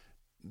who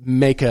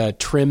make a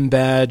trim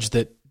badge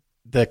that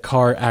the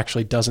car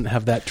actually doesn't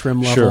have that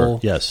trim level. Sure,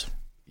 yes.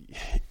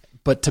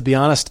 But to be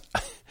honest,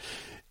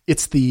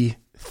 it's the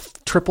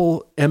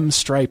triple M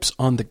stripes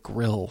on the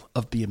grille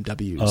of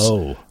BMWs.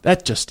 Oh.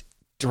 That just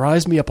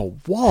drives me up a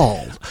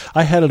wall.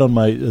 I had it on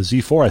my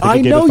Z4. I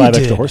think it gave it 5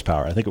 extra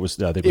horsepower. I think it was...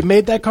 it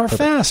made that car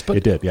fast, but...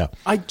 It did, yeah.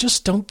 I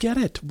just don't get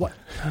it. What?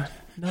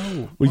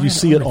 No. Well, you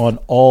see it on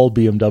all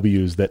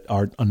BMWs that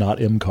are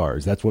not M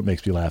cars. That's what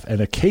makes me laugh.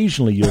 And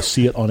occasionally you'll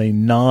see it on a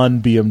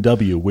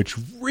non-BMW, which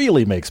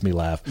really makes me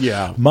laugh.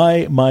 Yeah.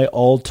 My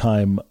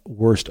all-time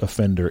worst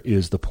offender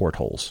is the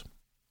portholes.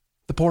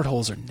 The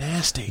portholes are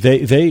nasty.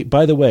 They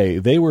by the way,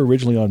 they were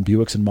originally on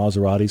Buicks and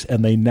Maseratis,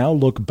 and they now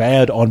look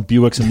bad on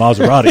Buicks and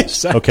Maseratis.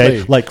 Exactly.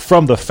 Okay, like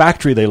from the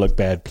factory, they look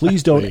bad.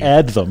 Please don't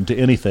add them to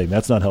anything.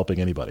 That's not helping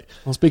anybody.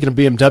 Well, speaking of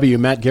BMW,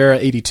 Matt Guerra,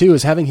 82,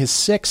 is having his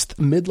 6th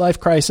midlife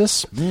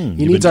crisis. He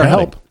needs our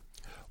help.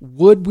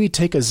 Would we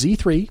take a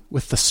Z3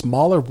 with the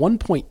smaller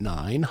 1.9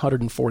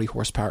 140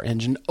 horsepower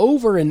engine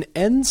over an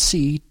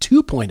NC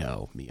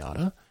 2.0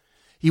 Miata?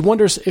 He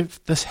wonders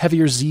if this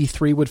heavier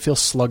Z3 would feel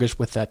sluggish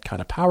with that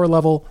kind of power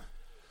level.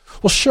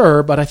 Well,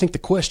 sure, but I think the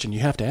question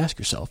you have to ask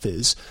yourself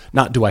is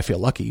not do I feel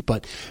lucky,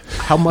 but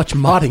how much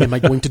modding am I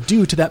going to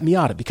do to that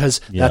Miata? Because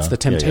that's the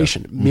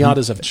temptation.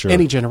 Miatas of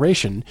any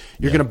generation,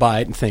 you're going to buy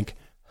it and think,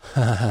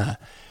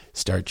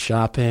 start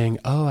shopping.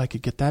 Oh, I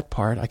could get that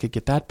part. I could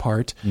get that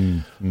part.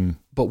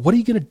 But what are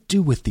you going to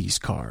do with these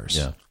cars?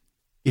 Yeah.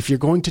 If you're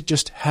going to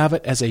just have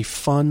it as a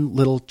fun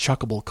little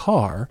chuckable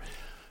car,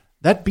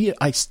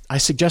 I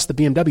suggest the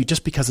BMW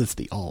just because it's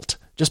the alt,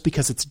 just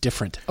because it's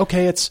different.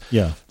 Okay, it's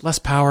less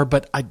power,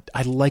 but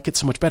I like it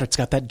so much better. It's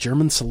got that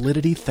German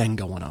solidity thing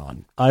going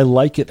on. I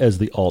like it as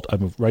the alt.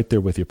 I'm right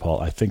there with you, Paul.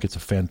 I think it's a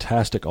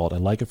fantastic alt. I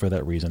like it for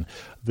that reason.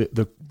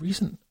 The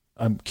reason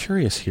I'm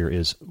curious here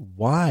is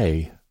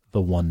why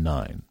the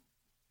 1.9?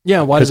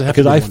 Yeah, why does it have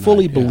to be 1.9? Because I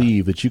fully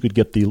believe that you could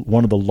get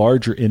one of the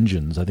larger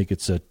engines. I think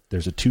there's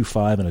a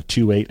 2.5 and a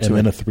 2.8 and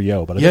then a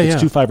 3.0. But I think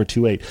it's 2.5 or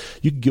 2.8.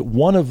 You could get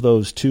one of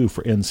those two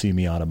for NC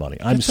Miata money.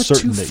 I'm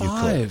certain that you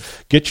could.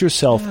 Get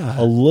yourself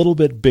a little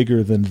bit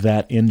bigger than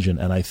that engine,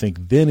 and I think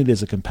then it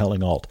is a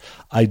compelling alt.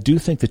 I do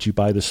think that you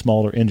buy the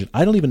smaller engine.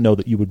 I don't even know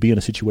that you would be in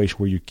a situation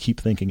where you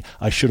keep thinking,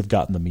 I should have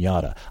gotten the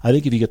Miata. I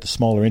think if you get the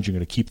smaller engine, you're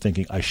going to keep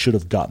thinking, I should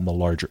have gotten the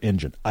larger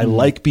engine. I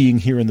like being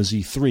here in the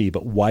Z3,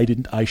 but why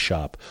didn't I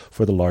shop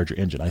for the larger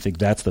engine? I think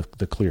that's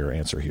the clearer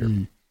answer here.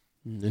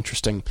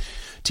 Interesting.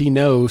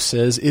 Tino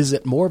says, is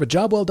it more of a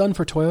job well done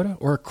for Toyota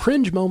or a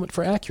cringe moment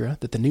for Acura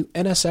that the new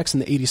NSX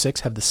and the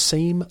 86 have the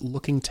same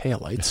looking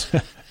taillights,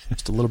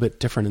 just a little bit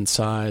different in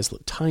size, a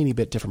tiny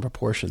bit different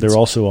proportions? They're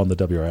also on the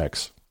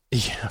WRX.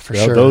 Yeah, for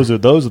sure. Those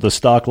are the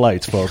stock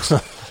lights, folks.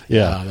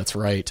 Yeah, that's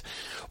right.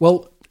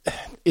 Well,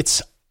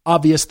 it's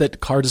obvious that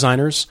car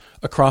designers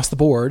across the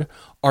board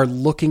are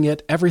looking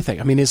at everything.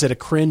 I mean, is it a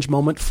cringe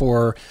moment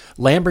for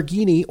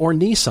Lamborghini or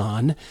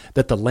Nissan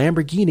that the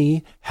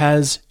Lamborghini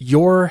has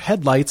your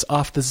headlights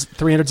off the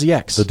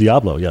 300ZX? The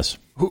Diablo, yes.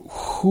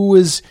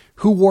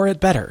 Who wore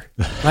it better,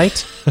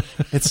 right?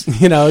 It's,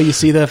 you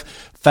see the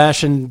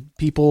fashion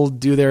people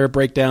do their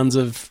breakdowns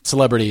of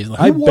celebrities.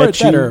 Who wore it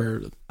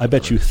better? I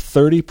bet you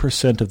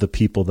 30% of the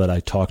people that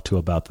I talk to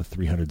about the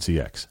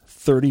 300ZX,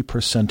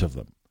 30% of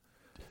them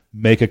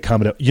make a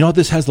comment. You know,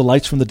 this has the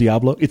lights from the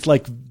Diablo. It's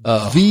like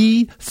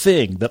the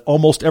thing that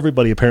almost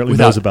everybody apparently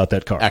knows about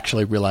that car.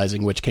 Actually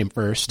realizing which came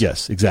first.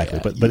 Yes, exactly.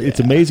 Yeah, but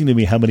it's amazing to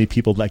me how many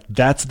people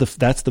that's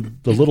the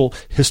little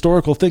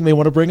historical thing they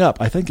want to bring up.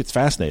 I think it's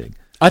fascinating.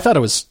 I thought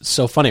it was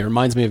so funny. It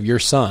reminds me of your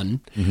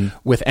son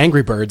with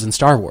Angry Birds and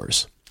Star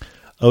Wars.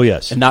 Oh,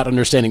 yes. And not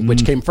understanding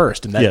which came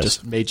first. And that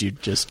just made you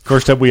just...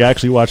 First time we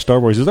actually watched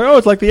Star Wars, he's like,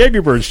 it's like the Angry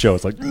Birds show.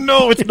 It's like,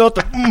 no, it's not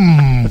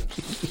the...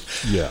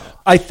 Yeah.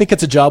 I think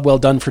it's a job well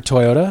done for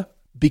Toyota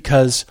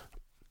because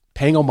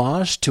paying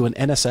homage to an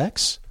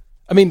NSX...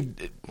 I mean,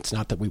 it's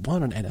not that we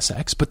want an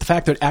NSX, but the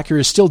fact that Acura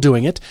is still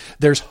doing it,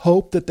 there's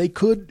hope that they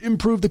could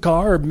improve the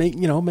car or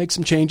make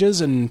some changes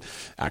and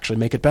actually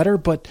make it better.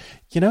 But,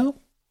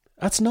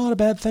 that's not a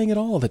bad thing at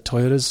all that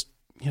Toyota's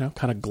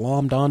kind of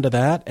glommed onto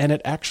that, and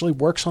it actually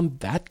works on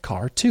that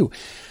car too.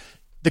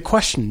 The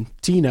question,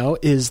 Tino,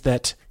 is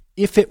that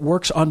if it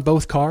works on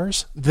both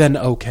cars, then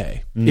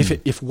okay.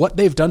 If what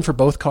they've done for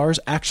both cars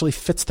actually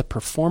fits the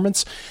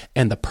performance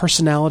and the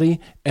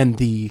personality and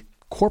the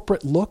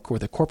corporate look or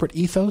the corporate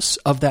ethos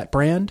of that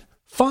brand,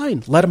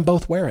 fine, let them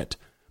both wear it.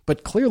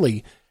 But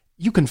clearly,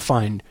 you can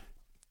find,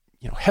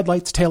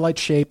 headlights, taillight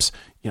shapes,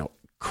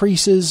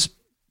 creases,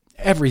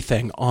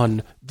 everything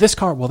on this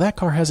car. Well, that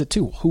car has it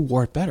too. Who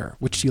wore it better?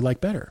 Which do you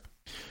like better?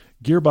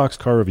 Gearbox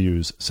Car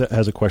Reviews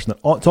has a question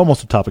that it's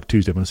almost a topic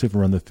Tuesday. I'm going to see if we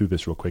run through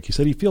this real quick. He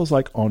said he feels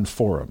like on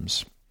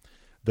forums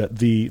that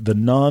the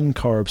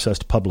non-car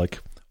obsessed public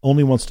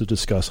only wants to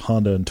discuss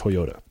Honda and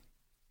Toyota.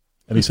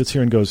 And he sits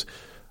here and goes,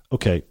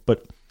 okay,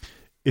 but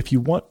if you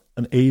want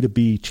an A to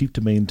B cheap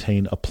to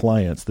maintain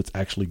appliance that's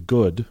actually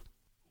good,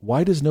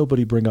 why does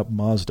nobody bring up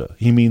Mazda?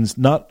 He means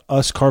not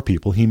us car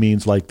people. He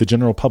means like the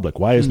general public.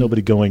 Why is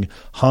nobody going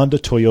Honda,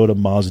 Toyota,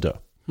 Mazda?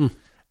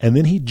 And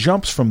then he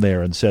jumps from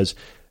there and says,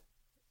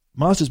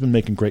 Mazda's been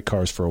making great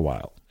cars for a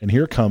while. And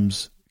here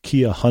comes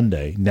Kia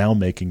Hyundai now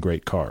making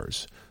great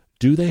cars.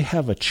 Do they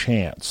have a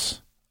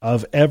chance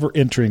of ever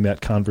entering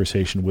that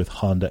conversation with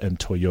Honda and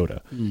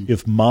Toyota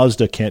if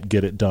Mazda can't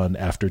get it done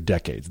after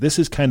decades? This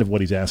is kind of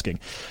what he's asking.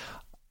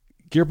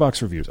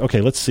 Gearbox Reviews.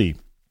 Okay, let's see.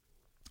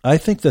 I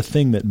think the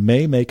thing that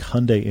may make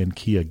Hyundai and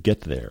Kia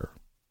get there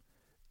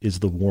is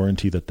the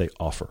warranty that they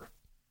offer.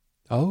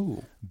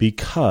 Oh.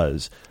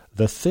 Because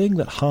the thing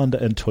that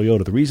Honda and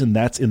Toyota, the reason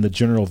that's in the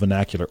general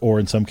vernacular, or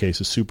in some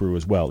cases Subaru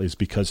as well, is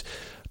because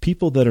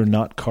people that are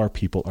not car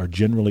people are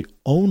generally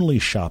only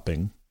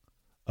shopping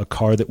a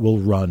car that will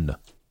run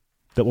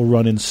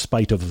in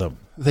spite of them.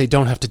 They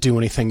don't have to do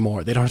anything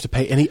more. They don't have to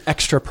pay any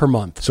extra per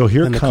month. So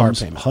here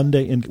comes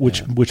Hyundai,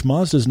 which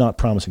Mazda's not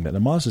promising that. Now,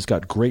 Mazda's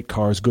got great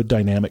cars, good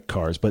dynamic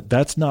cars, but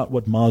that's not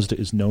what Mazda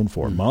is known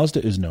for.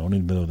 Mazda is known,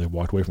 even though they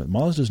walked away from it,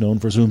 Mazda is known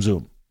for zoom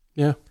zoom.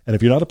 Yeah. And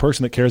if you're not a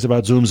person that cares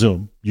about zoom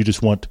zoom, you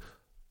just want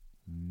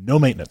no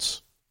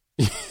maintenance.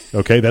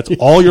 Okay, that's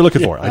all you're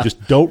looking for. I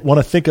just don't want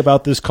to think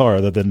about this car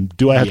other than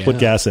do I have to put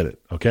gas in it?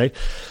 Okay,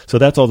 so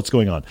that's all that's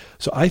going on.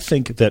 So I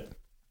think that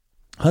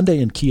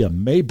Hyundai and Kia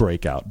may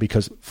break out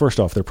because, first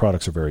off, their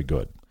products are very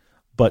good.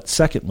 But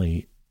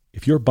secondly,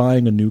 if you're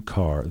buying a new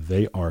car,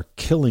 they are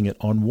killing it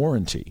on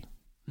warranty.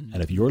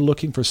 And if you're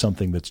looking for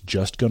something that's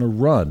just going to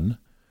run,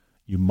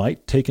 you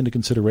might take into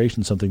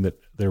consideration something that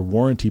their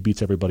warranty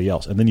beats everybody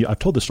else. And then I've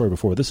told this story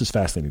before. This is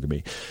fascinating to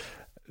me.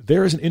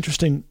 There is an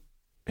interesting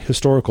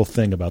historical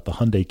thing about the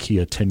Hyundai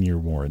Kia 10-year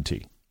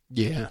warranty.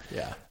 Yeah.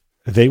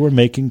 They were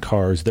making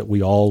cars that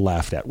we all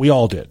laughed at. We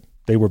all did.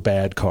 They were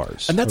bad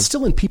cars. And that's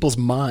still in people's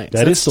minds.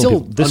 That is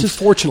still,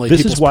 unfortunately,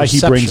 this is why he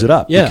brings it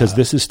up, because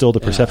this is still the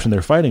perception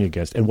they're fighting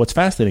against. And what's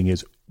fascinating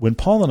is when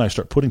Paul and I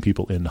start putting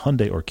people in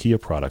Hyundai or Kia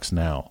products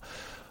now,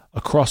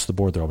 across the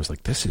board, they're always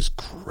like, this is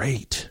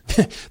great.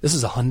 This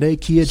is a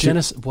Hyundai, Kia,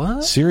 Genesis.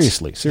 What?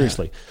 Seriously.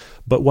 Yeah.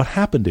 But what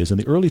happened is in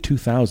the early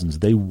 2000s,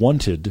 they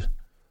wanted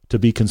to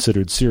be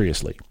considered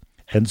seriously.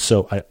 And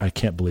so I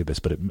can't believe this,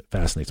 but it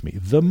fascinates me.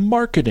 The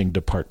marketing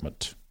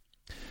department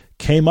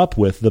came up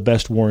with the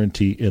best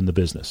warranty in the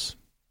business.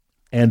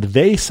 And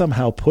they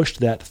somehow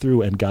pushed that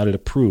through and got it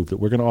approved that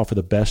we're going to offer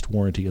the best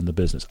warranty in the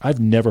business. I've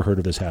never heard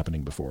of this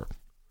happening before.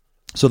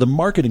 So the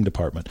marketing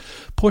department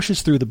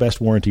pushes through the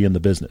best warranty in the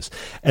business.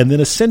 And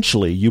then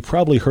essentially you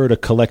probably heard a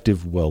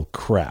collective, well,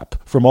 crap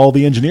from all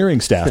the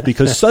engineering staff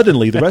because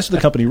suddenly the rest of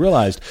the company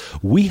realized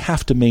we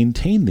have to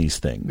maintain these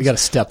things. We got to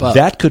step up.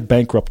 That could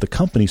bankrupt the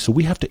company. So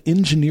we have to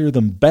engineer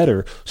them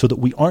better so that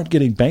we aren't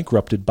getting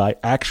bankrupted by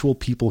actual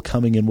people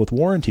coming in with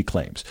warranty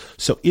claims.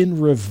 So in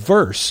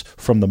reverse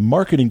from the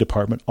marketing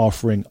department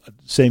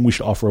saying we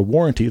should offer a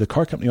warranty, the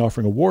car company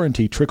offering a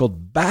warranty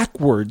trickled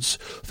backwards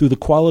through the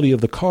quality of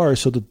the car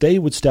so that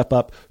they would step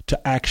up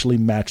to actually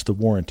match the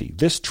warranty.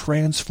 This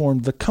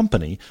transformed the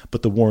company,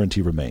 but the warranty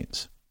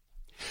remains.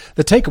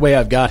 The takeaway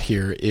I've got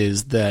here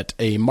is that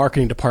a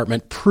marketing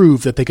department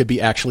proved that they could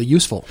be actually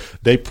useful.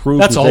 They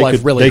proved That's that all they, I've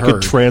could, really they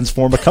heard. could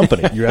transform a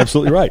company. You're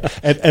absolutely right.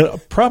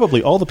 And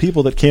probably all the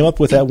people that came up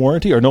with that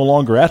warranty are no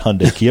longer at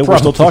Hyundai Kia. We're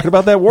still talking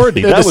about that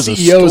warranty. They're that the was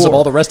CEOs a score. of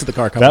all the rest of the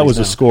car companies. That was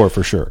now. a score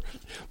for sure.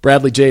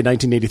 Bradley J.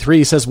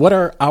 1983 says, what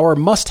are our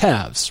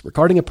must-haves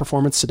regarding a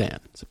performance sedan?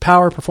 Is it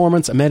power,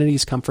 performance,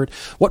 amenities, comfort?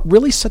 What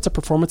really sets a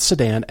performance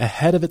sedan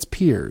ahead of its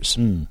peers?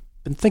 Been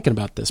thinking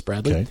about this,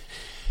 Bradley. Okay.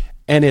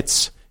 And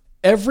it's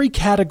every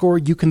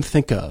category you can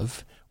think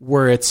of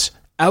where it's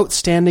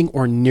outstanding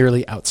or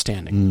nearly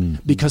outstanding.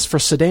 Because for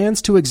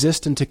sedans to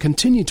exist and to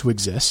continue to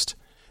exist,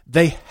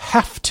 they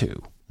have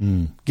to.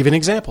 Give you an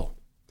example.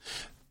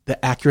 The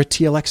Acura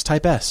TLX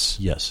Type S.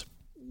 Yes.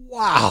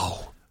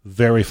 Wow.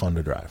 Very fun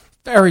to drive.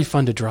 Very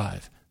fun to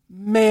drive.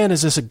 Man,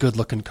 is this a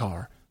good-looking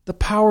car. The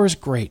power is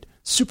great.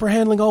 Super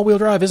handling all-wheel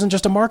drive isn't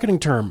just a marketing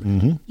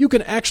term. You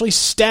can actually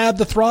stab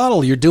the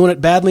throttle. You're doing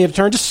it badly at a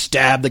turn, just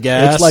stab the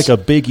gas. It's like a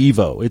big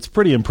Evo. It's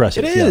pretty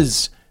impressive. It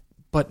is.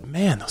 But,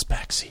 man, those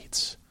back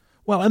seats.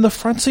 Well, and the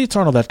front seats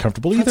aren't all that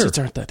comfortable either. Front seats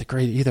aren't that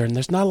great either, and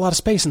there's not a lot of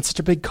space in such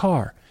a big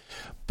car.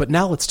 But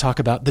now let's talk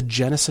about the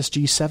Genesis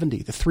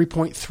G70, the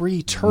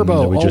 3.3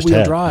 turbo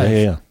all-wheel drive.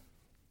 Yeah.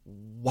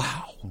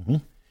 Wow.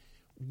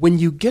 When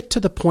you get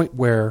to the point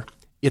where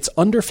it's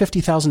under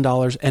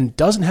 $50,000 and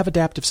doesn't have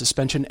adaptive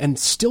suspension and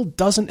still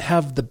doesn't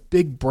have the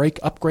big brake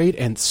upgrade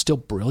and still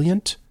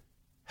brilliant,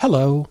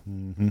 hello.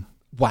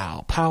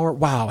 Wow. Power,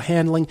 wow.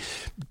 Handling,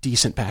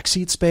 decent back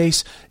seat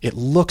space. It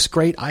looks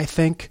great, I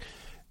think.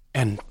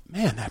 And,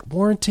 man, that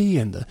warranty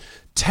and the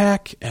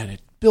tech and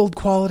build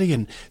quality.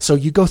 And so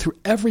you go through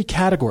every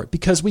category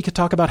because we could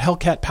talk about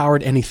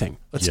Hellcat-powered anything.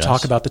 Let's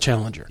talk about the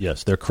Challenger.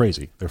 Yes, they're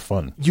crazy. They're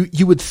fun.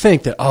 You would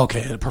think that,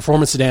 okay, the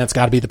performance sedan's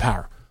got to be the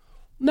power.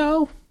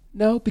 No,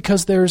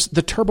 because there's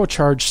the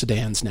turbocharged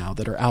sedans now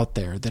that are out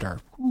there that are,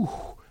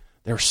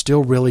 they're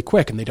still really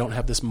quick and they don't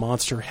have this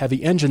monster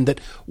heavy engine that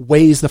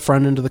weighs the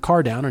front end of the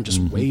car down and just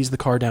weighs the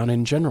car down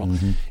in general.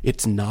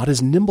 It's not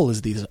as nimble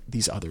as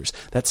these others.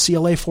 That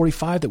CLA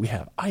 45 that we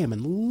have, I am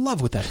in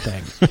love with that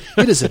thing.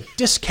 It is a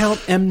discount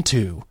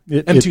M2,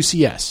 M2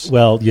 CS.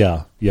 Well,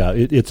 yeah.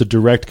 It's a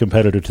direct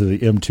competitor to the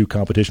M2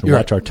 competition.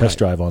 Watch our test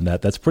drive on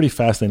that. That's a pretty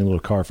fascinating little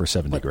car for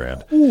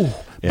 $70,000.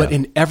 But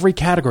in every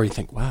category, you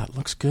think, wow, it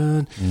looks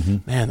good.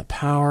 Man, the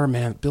power,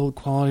 man, build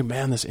quality,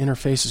 man, this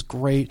interface is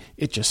great.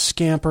 It just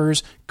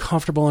scampers,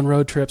 comfortable on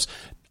road trips,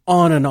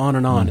 on and on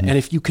and on. And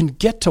if you can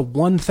get to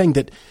one thing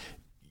that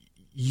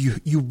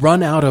you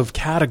run out of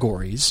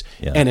categories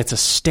and it's a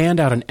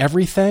standout in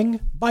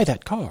everything, buy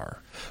that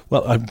car.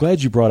 Well, I'm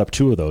glad you brought up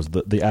two of those,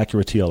 the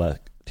Acura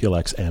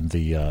TLX and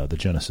the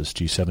Genesis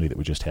G70 that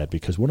we just had,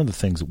 because one of the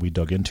things that we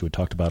dug into and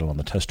talked about on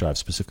the test drive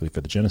specifically for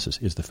the Genesis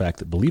is the fact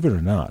that, believe it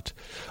or not,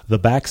 the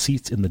back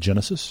seats in the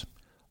Genesis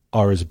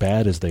are as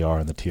bad as they are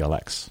in the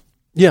TLX.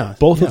 Yeah.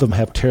 Both of them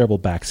have terrible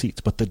back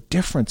seats, but the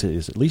difference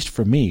is, at least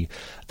for me,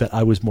 that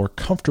I was more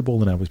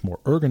comfortable and I was more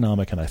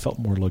ergonomic and I felt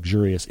more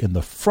luxurious in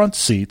the front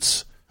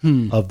seats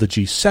of the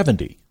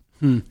G70.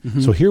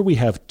 So here we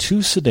have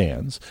two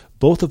sedans,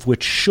 both of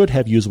which should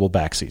have usable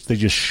back seats. They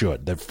just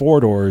should. They're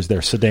 4 doors,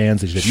 they're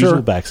sedans, they should have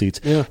usable back seats,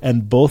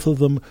 and both of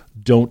them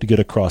don't get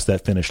across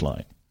that finish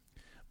line.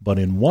 But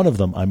in one of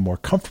them, I'm more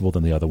comfortable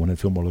than the other one and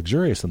feel more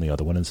luxurious than the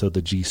other one. And so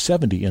the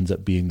G70 ends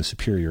up being the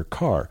superior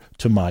car,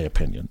 to my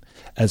opinion,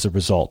 as a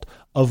result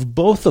of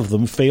both of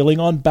them failing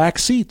on back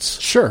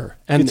seats. Sure.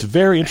 And it's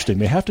very interesting.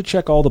 They have to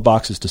check all the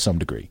boxes to some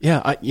degree.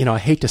 Yeah, I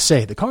hate to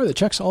say the car that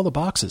checks all the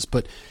boxes,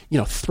 but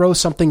throw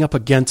something up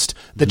against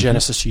the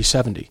Genesis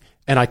G70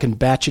 and I can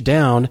bat you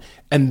down,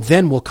 and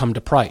then we'll come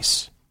to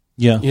price.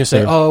 Yeah. You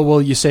say, oh,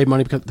 well, you save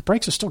money because the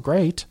brakes are still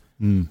great.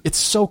 It's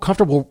so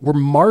comfortable. We're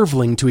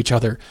marveling to each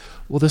other.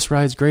 Well, this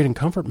rides great in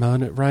comfort mode,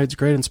 and it rides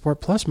great in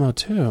Sport Plus mode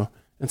too.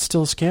 And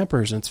still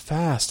scampers, and it's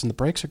fast, and the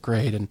brakes are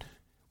great. And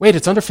wait,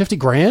 it's under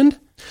 $50,000?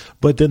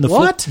 But then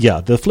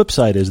the flip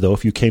side is, though,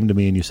 if you came to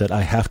me and you said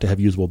I have to have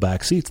usable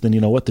back seats, then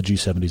you know what, the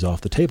G70's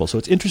off the table. So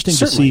it's interesting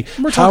to see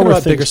how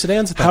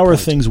are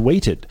things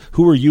weighted.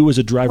 Who are you as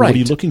a driver? What are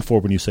you looking for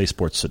when you say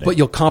sports sedan? But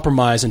you'll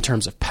compromise in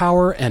terms of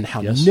power and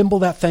how nimble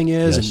that thing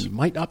is, and you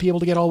might not be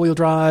able to get all-wheel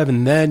drive,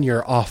 and then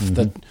you're off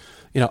the.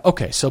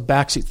 Okay, so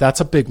back seats,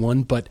 that's a big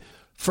one, but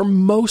for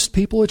most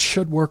people, it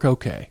should work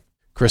okay.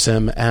 Chris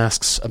M.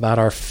 asks about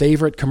our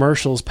favorite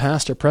commercials,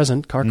 past or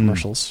present, car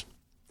commercials.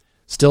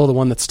 Still, the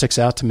one that sticks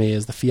out to me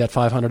is the Fiat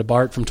 500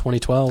 Abarth from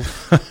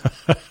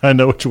 2012. I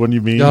know which one you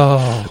mean.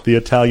 Oh. The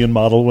Italian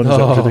model one is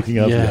that what you're thinking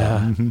of?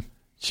 Yeah.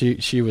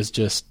 She was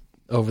just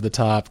over the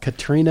top.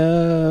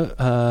 Katrina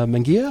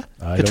Mengia?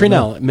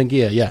 Katrina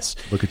Mengia, yes.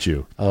 Look at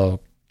you. Oh,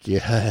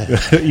 yeah.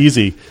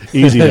 Easy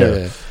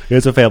there.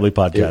 It's a family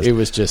podcast.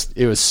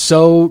 It was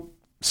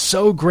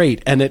so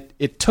great, and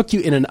it took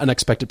you in an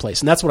unexpected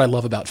place, and that's what I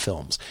love about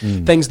films.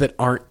 Things that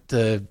aren't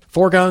the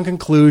foregone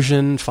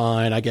conclusion.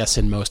 Fine, I guess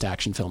in most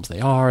action films they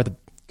are. The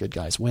good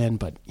guys win,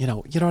 but you know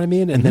what I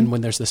mean. And then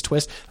when there's this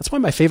twist, that's why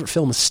my favorite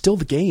film is still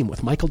The Game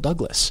with Michael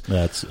Douglas.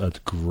 That's a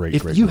great.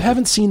 If you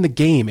haven't seen The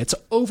Game, it's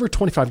over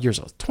 25 years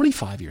old.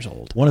 25 years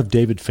old. One of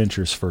David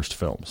Fincher's first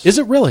films. Is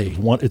it really?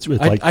 It's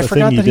like the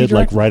thing he did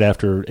like right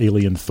after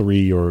Alien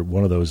 3 or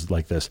one of those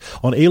like this.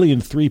 On Alien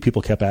 3,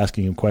 people kept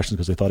asking him questions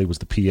because they thought he was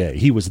the PA.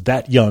 He was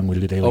that young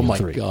when he did Alien 3.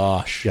 Oh my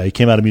gosh! Yeah, he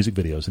came out of music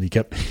videos and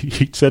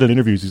he said in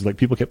interviews, he's like,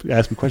 people kept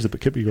asking questions,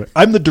 but kept being like,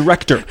 I'm the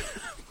director.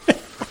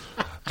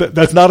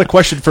 That's not a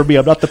question for me.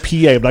 I'm not the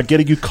PA. I'm not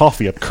getting you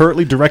coffee. I'm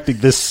currently directing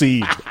this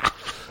scene.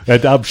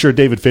 And I'm sure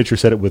David Fincher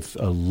said it with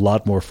a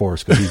lot more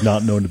force because he's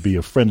not known to be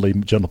a friendly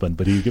gentleman,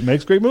 but he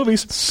makes great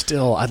movies.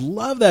 Still, I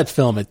love that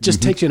film. It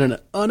just takes you in an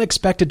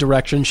unexpected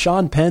direction.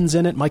 Sean Penn's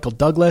in it, Michael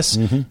Douglas.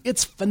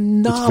 It's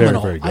phenomenal. It's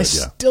very, very good, I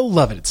still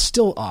love it. It's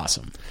still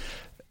awesome.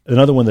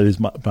 Another one that is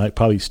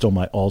probably still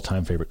my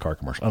all-time favorite car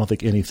commercial. I don't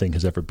think anything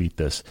has ever beat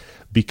this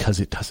because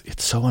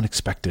it's so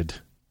unexpected.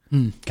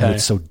 And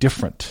it's so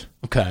different.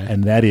 Okay.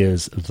 And that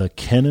is the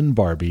Ken and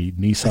Barbie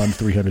Nissan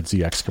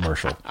 300ZX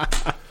commercial.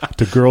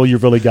 To Girl, You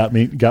Really Got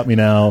Me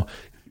Now.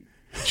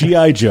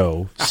 G.I.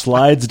 Joe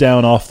slides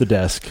down off the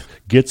desk,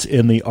 gets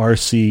in the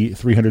RC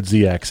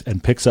 300ZX,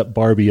 and picks up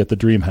Barbie at the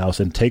dream house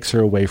and takes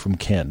her away from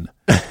Ken.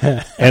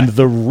 And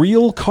the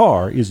real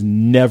car is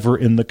never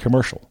in the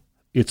commercial.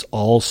 It's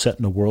all set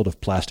in a world of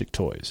plastic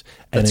toys.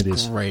 And it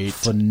is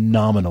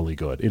phenomenally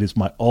good. It is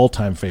my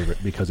all-time favorite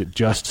because it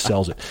just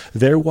sells it.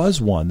 There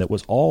was one that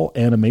was all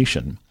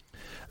animation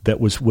that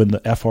was when the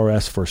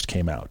FRS first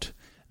came out.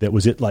 That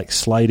was it like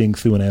sliding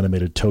through an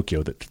animated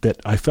Tokyo that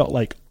I felt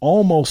like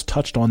almost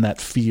touched on that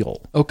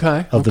feel of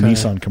the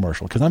Nissan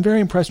commercial. Because I'm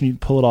very impressed when you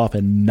pull it off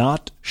and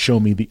not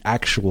show me the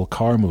actual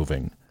car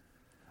moving.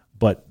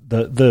 But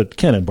the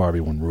Ken and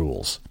Barbie one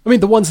rules. I mean,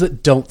 the ones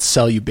that don't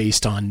sell you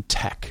based on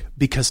tech,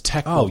 because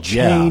tech will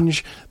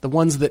change. The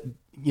ones that,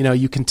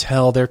 you can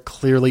tell they're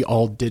clearly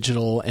all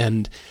digital,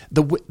 and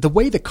the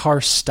way the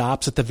car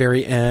stops at the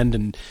very end,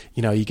 and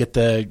you get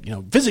the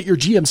visit your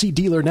GMC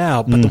dealer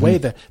now, but the way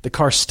the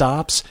car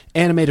stops,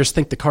 animators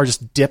think the car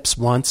just dips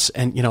once,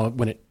 and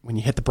when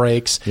you hit the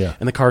brakes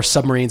and the car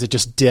submarines, it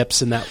just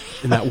dips in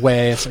that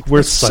way. It's like,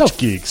 we're such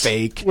geeks.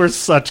 Fake. We're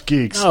such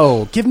geeks.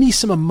 No, give me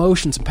some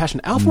emotion, some passion.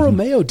 Alfa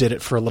Romeo did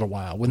it for a little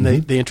while when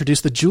they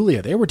introduced the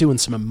Giulia. They were doing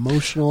some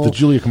emotional. The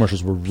Giulia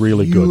commercials were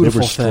really good. They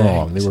were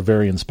strong. Things. They were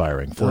very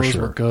inspiring for Those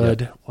sure. Were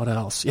good. Yep. What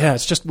else? Yeah,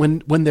 it's just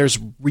when there's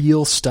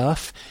real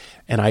stuff,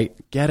 and I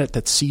get it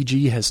that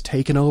CG has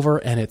taken over,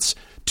 and it's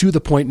to the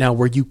point now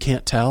where you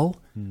can't tell.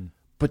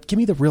 But give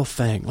me the real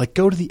thing. Like,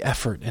 go to the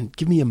effort and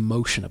give me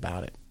emotion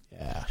about it.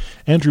 Yeah.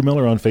 Andrew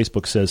Miller on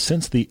Facebook says,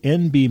 since the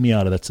NB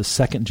Miata, that's the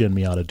second-gen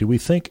Miata, do we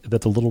think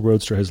that the little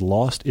Roadster has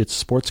lost its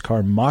sports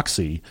car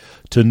moxie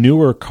to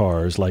newer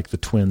cars like the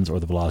Twins or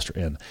the Veloster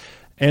N?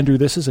 Andrew,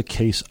 this is a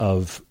case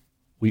of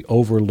we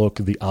overlook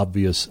the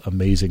obvious,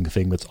 amazing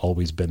thing that's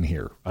always been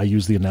here. I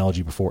used the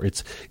analogy before.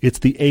 It's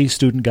the A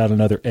student got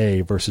another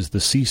A versus the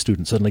C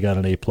student suddenly got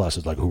an A+.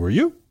 It's like, who are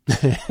you?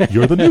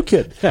 You're the new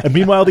kid. And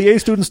meanwhile, the A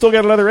student still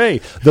got another A.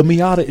 The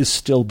Miata is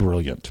still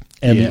brilliant.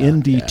 And the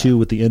ND2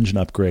 with the engine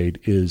upgrade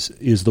is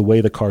the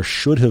way the car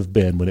should have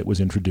been when it was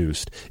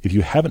introduced. If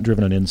you haven't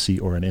driven an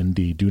NC or an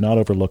ND, do not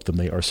overlook them.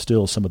 They are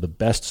still some of the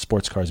best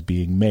sports cars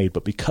being made.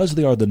 But because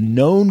they are the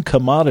known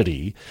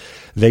commodity,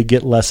 they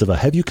get less of a,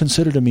 have you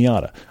considered a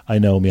Miata? I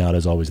know Miata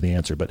is always the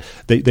answer, but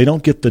they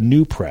don't get the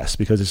new press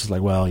because it's just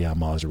like, well, yeah,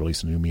 Mazda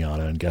released a new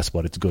Miata, and guess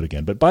what? It's good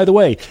again. But by the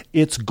way,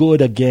 it's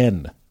good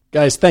again.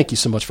 Guys, thank you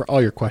so much for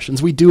all your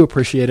questions. We do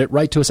appreciate it.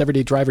 Write to us,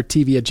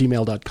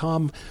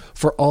 everydaydrivertv@gmail.com,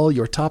 for all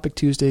your Topic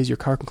Tuesdays, your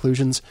car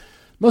conclusions,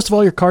 most of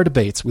all your car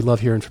debates. We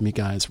love hearing from you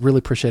guys. Really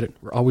appreciate it.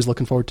 We're always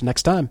looking forward to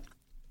next time.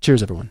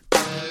 Cheers, everyone.